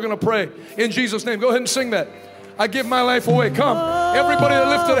right now. We're going to pray in Jesus' name. Go ahead and sing that. I give my life away. Come. Everybody that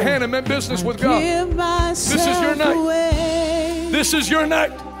lifted a hand and meant business with God. This is your night. This is your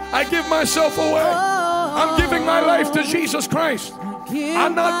night. I give myself away. I'm giving my life to Jesus Christ.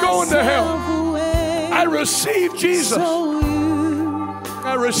 I'm not going to hell. I receive Jesus.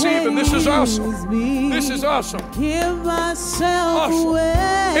 I receive him. This is awesome. This is awesome. Awesome.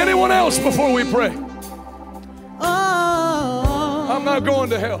 Anyone else before we pray? I'm not going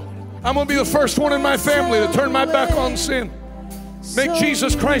to hell. I'm going to be the first one in my family to turn my back on sin. Make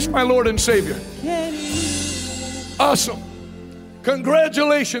Jesus Christ my Lord and Savior. Awesome.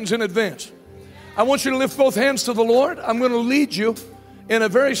 Congratulations in advance. I want you to lift both hands to the Lord. I'm going to lead you in a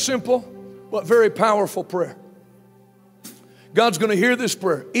very simple but very powerful prayer. God's going to hear this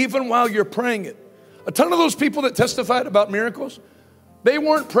prayer even while you're praying it. A ton of those people that testified about miracles, they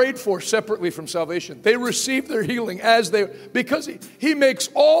weren't prayed for separately from salvation. They received their healing because he makes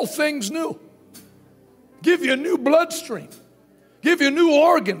all things new. Give you a new bloodstream. Give you new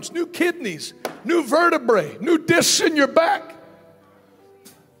organs, new kidneys, new vertebrae, new discs in your back.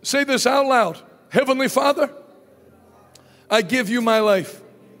 Say this out loud. Heavenly Father, I give you my life.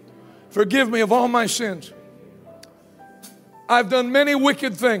 Forgive me of all my sins. I've done many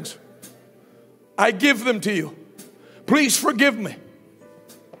wicked things. I give them to you. Please forgive me.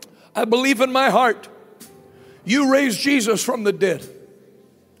 I believe in my heart you raised Jesus from the dead.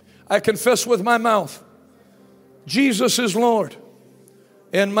 I confess with my mouth Jesus is Lord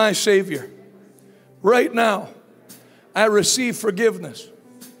and my Savior. Right now, I receive forgiveness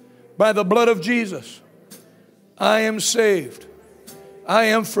by the blood of Jesus. I am saved. I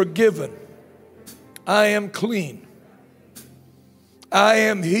am forgiven. I am clean. I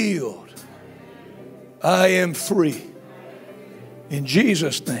am healed. I am free. In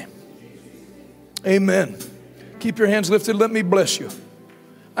Jesus' name. Amen. Keep your hands lifted. Let me bless you.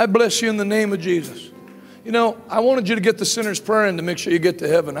 I bless you in the name of Jesus. You know, I wanted you to get the sinner's prayer in to make sure you get to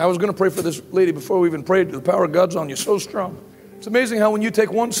heaven. I was going to pray for this lady before we even prayed. The power of God's on you so strong. It's amazing how when you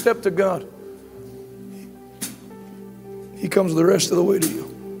take one step to God, He comes the rest of the way to you.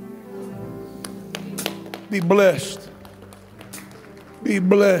 Be blessed. Be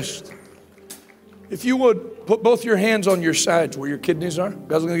blessed. If you would, put both your hands on your sides where your kidneys are.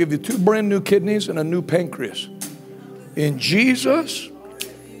 God's going to give you 2 brand new kidneys and a new pancreas. In Jesus'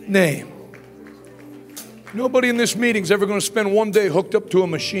 name. Nobody in this meeting is ever going to spend one day hooked up to a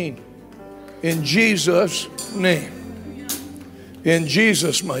machine. In Jesus' name. In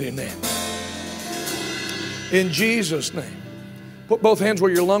Jesus' mighty name. In Jesus' name. Put both hands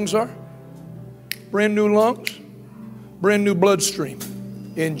where your lungs are. Brand new lungs. Brand new bloodstream.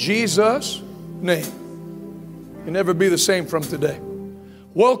 In Jesus' name. You'll never be the same from today.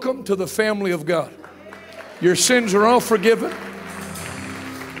 Welcome to the family of God. Your sins are all forgiven.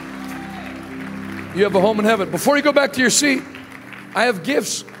 You have a home in heaven. Before you go back to your seat, I have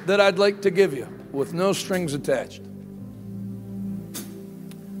gifts that I'd like to give you with no strings attached.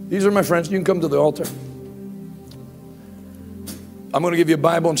 These are my friends. You can come to the altar. I'm going to give you a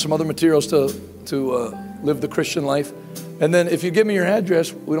Bible and some other materials to live the Christian life. And then if you give me your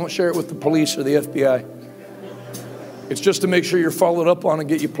address, we don't share it with the police or the FBI. It's just to make sure you're followed up on and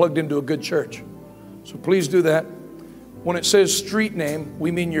get you plugged into a good church. So please do that. When it says street name, we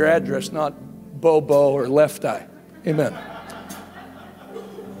mean your address, not Bobo or Left Eye. Amen.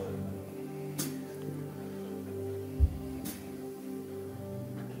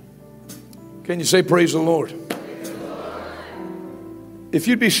 Can you say praise the Lord? If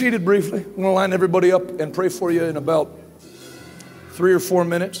you'd be seated briefly, I'm going to line everybody up and pray for you in about 3 or 4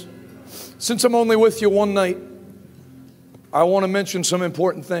 minutes. Since I'm only with you one night, I want to mention some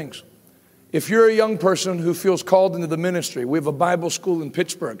important things. If you're a young person who feels called into the ministry, we have a Bible school in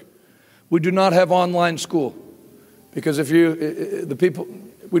Pittsburgh. We do not have online school because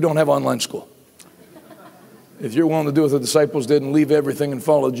we don't have online school. If you're willing to do what the disciples did and leave everything and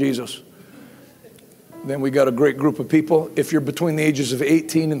follow Jesus, then we got a great group of people. If you're between the ages of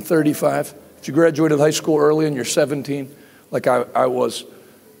 18 and 35, if you graduated high school early and you're 17, like I was,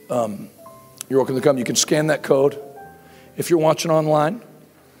 you're welcome to come. You can scan that code. If you're watching online,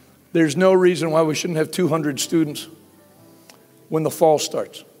 there's no reason why we shouldn't have 200 students when the fall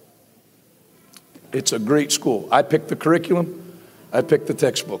starts. It's a great school. I picked the curriculum. I picked the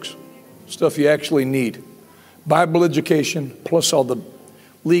textbooks. Stuff you actually need. Bible education plus all the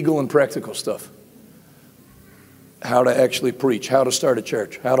legal and practical stuff. How to actually preach, how to start a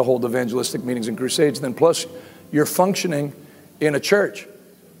church, how to hold evangelistic meetings and crusades. Then plus you're functioning in a church.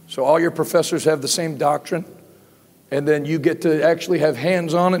 So all your professors have the same doctrine. And then you get to actually have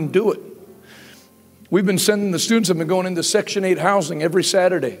hands on and do it. We've been sending the students have been going into Section 8 housing every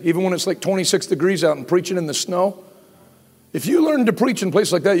Saturday, even when it's like 26 degrees out and preaching in the snow. If you learn to preach in a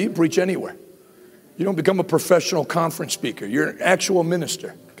place like that, you can preach anywhere. You don't become a professional conference speaker. You're an actual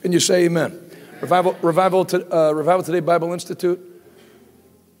minister. Can you say amen? Revival Today Bible Institute.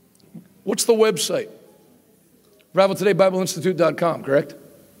 What's the website? RevivalTodayBibleInstitute.com, correct?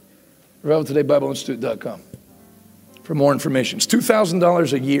 RevivalTodayBibleInstitute.com. For more information. It's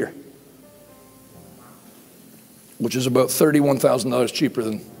 $2,000 a year, which is about $31,000 cheaper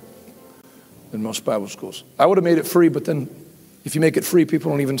than most Bible schools. I would have made it free, but then if you make it free, people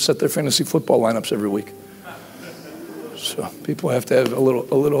don't even set their fantasy football lineups every week. So people have to have a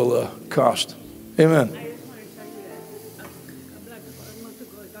little cost. Amen. I just want to tell you that a month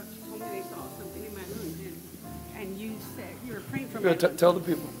ago, a doctor told me they saw something in my lungs, and you said you were praying for me. Tell the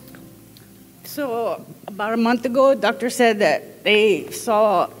people. So about a month ago, doctor said that they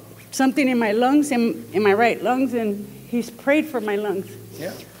saw something in my lungs, in my right lungs, and he's prayed for my lungs.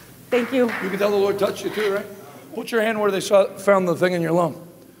 Yeah. Thank you. You can tell the Lord touched you too, right? Put your hand where they found the thing in your lung.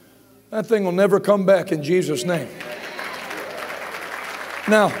 That thing will never come back in Jesus' name.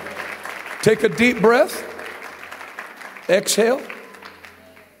 Now, take a deep breath. Exhale.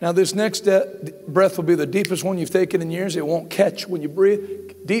 Now this next breath will be the deepest one you've taken in years. It won't catch when you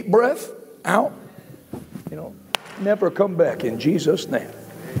breathe. Deep breath. Out. Never come back in Jesus' name.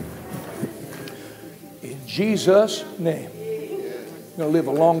 In Jesus' name. You're going to live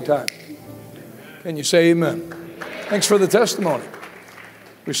a long time. Can you say amen? Thanks for the testimony.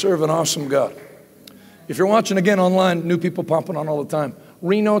 We serve an awesome God. If you're watching again online, new people popping on all the time.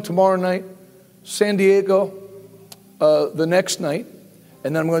 Reno tomorrow night. San Diego the next night.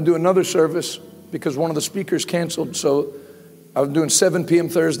 And then I'm going to do another service because one of the speakers canceled. So I'm doing 7 p.m.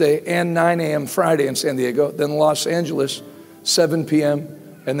 Thursday and 9 a.m. Friday in San Diego. Then Los Angeles, 7 p.m.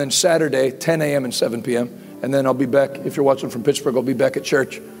 And then Saturday, 10 a.m. and 7 p.m. And then I'll be back, if you're watching from Pittsburgh, I'll be back at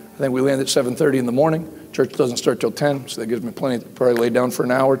church. I think we land at 7:30 in the morning. Church doesn't start till 10, so that gives me plenty to probably lay down for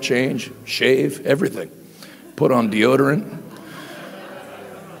an hour, change, shave, everything. Put on deodorant.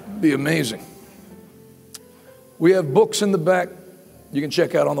 Be amazing. We have books in the back you can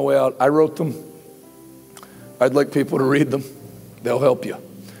check out on the way out. I wrote them. I'd like people to read them. They'll help you.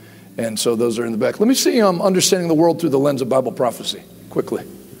 And so those are in the back. Let me see Understanding the World Through the Lens of Bible Prophecy, quickly.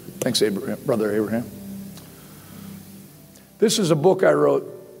 Thanks, Brother Abraham. This is a book I wrote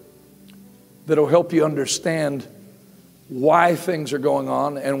that'll help you understand why things are going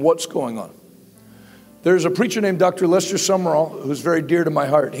on and what's going on. There's a preacher named Dr. Lester Sumrall who's very dear to my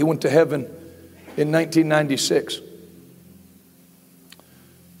heart. He went to heaven in 1996.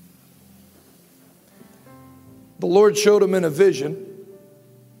 The Lord showed him in a vision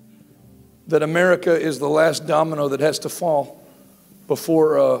that America is the last domino that has to fall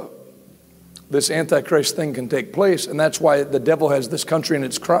before this Antichrist thing can take place. And that's why the devil has this country in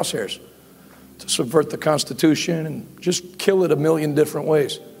its crosshairs, to subvert the Constitution and just kill it a million different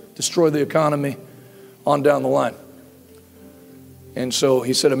ways, destroy the economy, on down the line. And so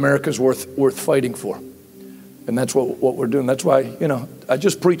he said America's worth fighting for. And that's what we're doing. That's why, I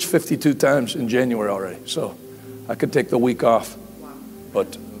just preached 52 times in January already. So I could take the week off.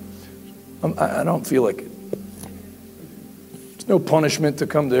 But I don't feel like it. It's no punishment to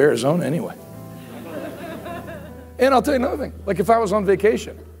come to Arizona anyway. And I'll tell you another thing. Like if I was on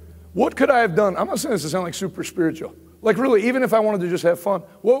vacation, what could I have done? I'm not saying this to sound like super spiritual. Like really, even if I wanted to just have fun,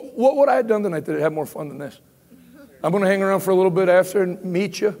 what would I have done tonight that had more fun than this? I'm going to hang around for a little bit after and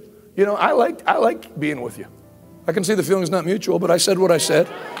meet you. I like being with you. I can see the feeling's not mutual, but I said what I said,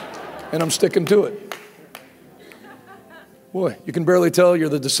 and I'm sticking to it. Boy, you can barely tell you're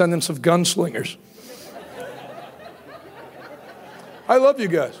the descendants of gunslingers. I love you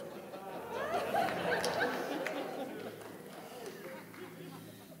guys.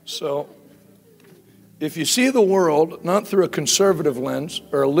 So, if you see the world not through a conservative lens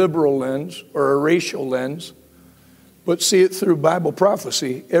or a liberal lens or a racial lens, but see it through Bible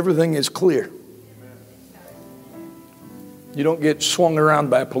prophecy, everything is clear. You don't get swung around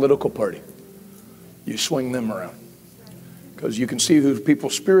by a political party. You swing them around. Because you can see who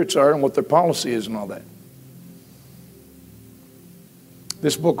people's spirits are and what their policy is and all that.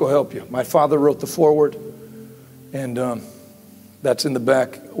 This book will help you. My father wrote the foreword, and that's in the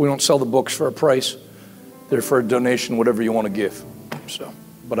back. We don't sell the books for a price. They're for a donation, whatever you want to give. So,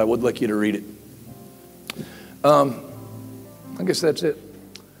 but I would like you to read it. I guess that's it.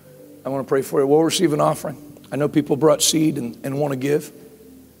 I want to pray for you. We'll receive an offering. I know people brought seed and want to give.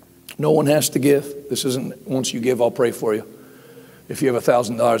 No one has to give. This isn't, once you give, I'll pray for you. If you have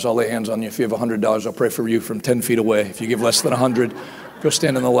 $1,000, I'll lay hands on you. If you have $100, I'll pray for you from 10 feet away. If you give less than 100, go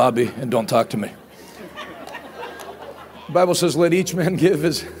stand in the lobby and don't talk to me. The Bible says, let each man give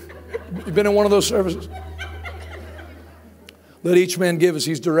as... You've been in one of those services? Let each man give as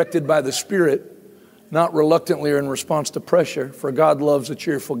he's directed by the Spirit, not reluctantly or in response to pressure, for God loves a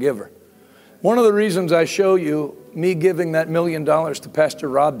cheerful giver. One of the reasons I show you me giving that $1 million to Pastor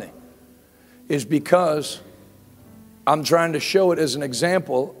Rodney is because I'm trying to show it as an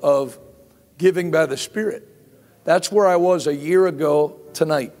example of giving by the Spirit. That's where I was a year ago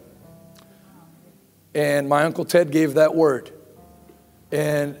tonight. And my Uncle Ted gave that word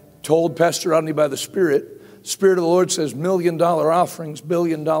and told Pastor Rodney by the Spirit of the Lord says $1 million offerings, $1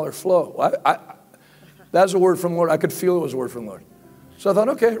 billion flow. That's a word from the Lord. I could feel it was a word from the Lord. So I thought,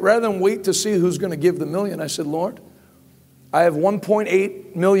 okay, rather than wait to see who's going to give the million, I said, Lord, I have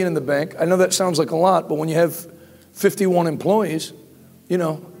 1.8 million in the bank. I know that sounds like a lot, but when you have 51 employees,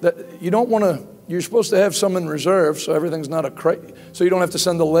 that you don't want to, you're supposed to have some in reserve so everything's not so you don't have to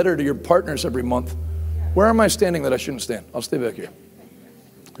send a letter to your partners every month. Where am I standing that I shouldn't stand? I'll stay back here.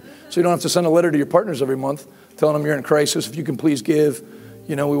 So you don't have to send a letter to your partners every month telling them you're in crisis. If you can please give,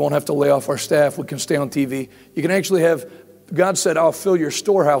 we won't have to lay off our staff. We can stay on TV. You can actually have, God said, I'll fill your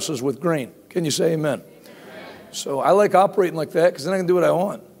storehouses with grain. Can you say amen? So I like operating like that because then I can do what I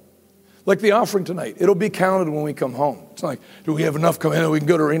want. Like the offering tonight. It'll be counted when we come home. It's not like, do we have enough come in that we can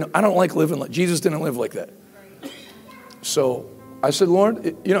go to Reno? I don't like living like, Jesus didn't live like that. So I said, Lord,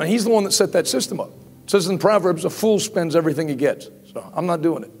 and he's the one that set that system up. It says in Proverbs, a fool spends everything he gets. So I'm not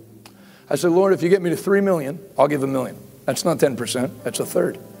doing it. I said, Lord, if you get me to 3 million, I'll give $1 million. That's not 10%. That's a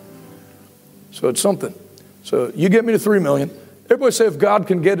third. So it's something. So you get me to 3 million. Everybody say, if God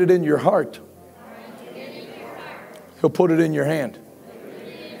can get it in your heart, He'll put it in your hand.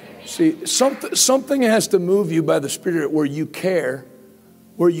 See, something has to move you by the Spirit where you care.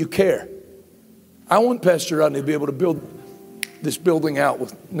 I want Pastor Rodney to be able to build this building out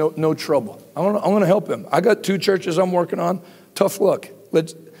with no trouble. I'm going to help him. I got 2 churches I'm working on. Tough luck.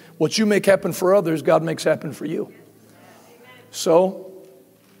 What you make happen for others, God makes happen for you. So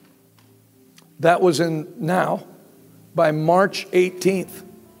that was now. By March 18th,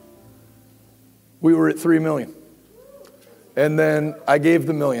 we were at 3 million. And then I gave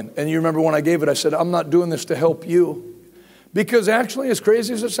the $1 million. And you remember when I gave it, I said, I'm not doing this to help you Because actually, as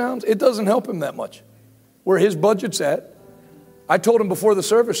crazy as it sounds, it doesn't help him that much. Where his budget's at. I told him before the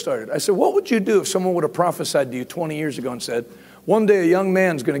service started, I said, what would you do if someone would have prophesied to you 20 years ago and said, one day a young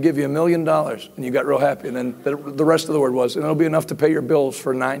man's going to give you $1 million, and you got real happy, and then the rest of the word was, and it'll be enough to pay your bills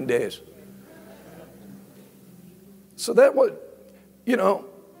for 9 days. So that was, you know,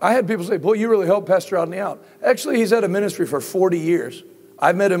 I had people say, boy, you really helped Pastor Rodney out. Actually, he's had a ministry for 40 years.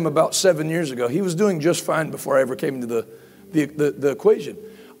 I met him about 7 years ago. He was doing just fine before I ever came into the equation.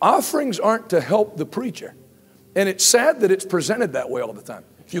 Offerings aren't to help the preacher. And it's sad that it's presented that way all the time.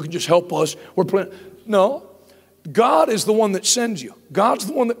 If you can just help us, we're playing. No, God is the one that sends you. God's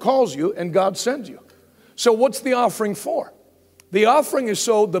the one that calls you, and God sends you. So what's the offering for? The offering is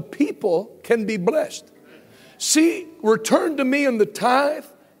so the people can be blessed. See, return to me in the tithe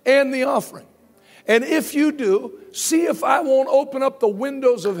and the offering. And if you do, see if I won't open up the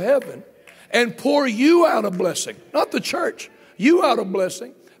windows of heaven and pour you out a blessing. Not the church, you out a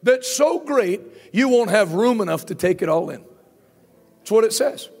blessing that's so great you won't have room enough to take it all in. That's what it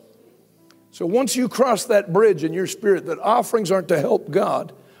says. So once you cross that bridge in your spirit that offerings aren't to help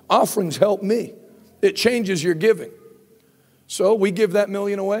God, offerings help me. It changes your giving. So we give that $1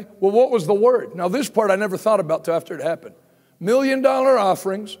 million away. Well, what was the word? Now this part I never thought about till after it happened. $1 million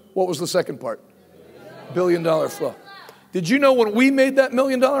offerings. What was the second part? $1 billion flow. Did you know when we made that $1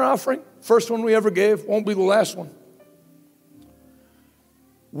 million offering, first one we ever gave, won't be the last one.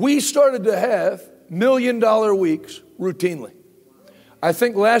 We started to have $1 million weeks routinely. I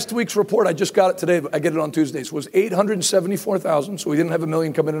think last week's report, I just got it today, but I get it on Tuesdays, was 874,000. So we didn't have $1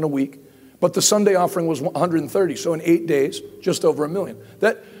 million coming in a week. But the Sunday offering was 130. So in 8 days, just over $1 million.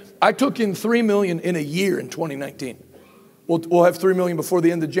 I took in $3 million in a year in 2019. We'll have $3 million before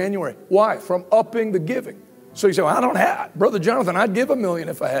the end of January. Why? From upping the giving. So you say, well, I don't have, Brother Jonathan, I'd give $1 million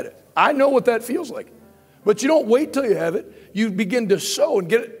if I had it. I know what that feels like. But you don't wait till you have it. You begin to sow and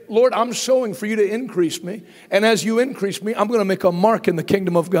get it. Lord, I'm sowing for you to increase me. And as you increase me, I'm going to make a mark in the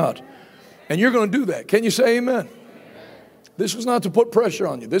kingdom of God. And you're going to do that. Can you say amen? This is not to put pressure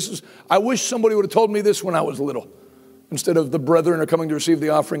on you. I wish somebody would have told me this when I was little. Instead of the brethren are coming to receive the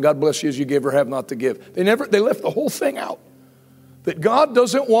offering, God bless you as you give or have not to give. They left the whole thing out. That God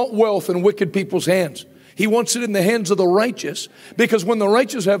doesn't want wealth in wicked people's hands. He wants it in the hands of the righteous. Because when the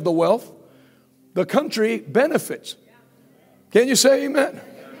righteous have the wealth, the country benefits. Can you say amen?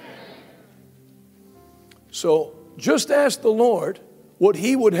 So just ask the Lord what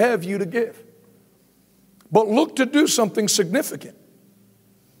he would have you to give. But look to do something significant.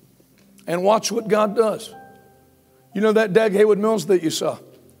 And watch what God does. You know that Dag Haywood Mills that you saw?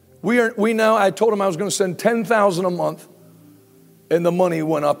 I told him I was going to send $10,000 a month. And the money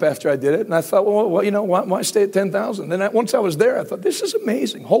went up after I did it. And I thought, well, you know, why stay at 10,000? Then once I was there, I thought, this is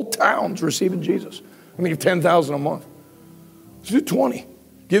amazing. Whole towns receiving Jesus. I'm going to give 10,000 a month. Let's do 20.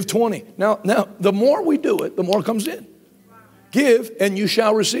 Give 20. Now, the more we do it, the more comes in. Give and you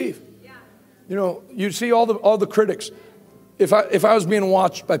shall receive. You know, you see all the critics. If I was being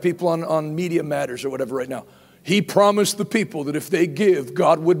watched by people on Media Matters or whatever right now, he promised the people that if they give,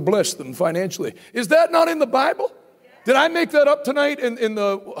 God would bless them financially. Is that not in the Bible? Did I make that up tonight in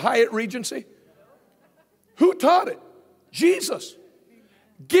the Hyatt Regency? Who taught it? Jesus.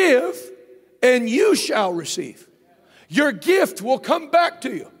 Give and you shall receive. Your gift will come back to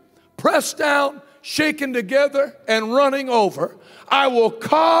you. Pressed down, shaken together, and running over. I will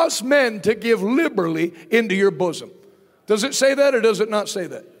cause men to give liberally into your bosom. Does it say that or does it not say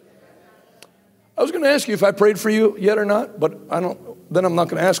that? I was going to ask you if I prayed for you yet or not, but then I'm not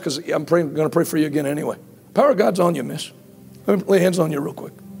going to ask because I'm going to pray for you again anyway. Power of God's on you, miss. Let me lay hands on you real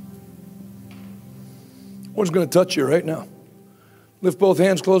quick. Lord's going to touch you right now. Lift both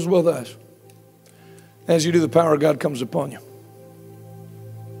hands, close both eyes. As you do, the power of God comes upon you.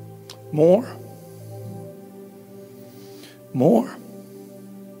 More. More.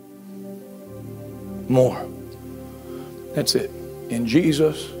 More. That's it. In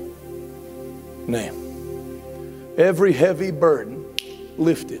Jesus' name. Every heavy burden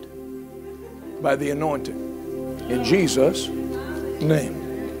lifted by the anointing. In Jesus' name.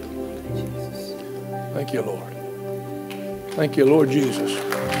 Thank you, Lord. Thank you, Lord Jesus.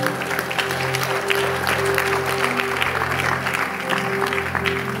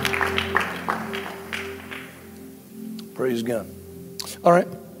 Praise God. All right.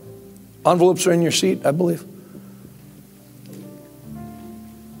 Envelopes are in your seat, I believe.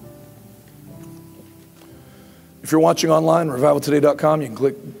 If you're watching online, revivaltoday.com, you can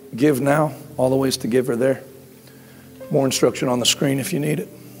click Give Now. All the ways to give are there. More instruction on the screen if you need it.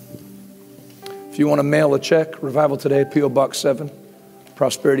 If you want to mail a check, Revival Today, P.O. Box 7,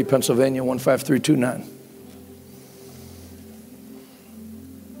 Prosperity, Pennsylvania, 15329.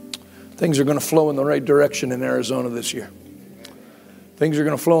 Things are going to flow in the right direction in Arizona this year. Things are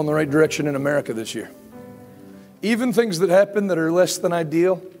going to flow in the right direction in America this year. Even things that happen that are less than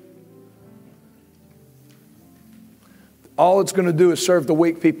ideal, all it's going to do is serve to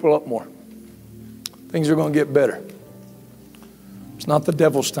wake people up more. Things are going to get better. It's not the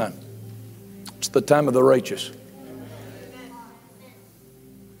devil's time. It's the time of the righteous.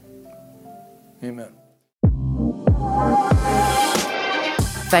 Amen.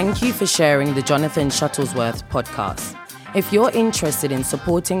 Thank you for sharing the Jonathan Shuttlesworth podcast. If you're interested in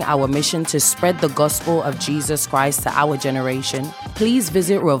supporting our mission to spread the gospel of Jesus Christ to our generation, please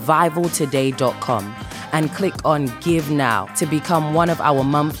visit revivaltoday.com and click on Give Now to become one of our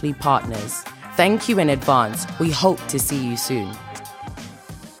monthly partners. Thank you in advance. We hope to see you soon.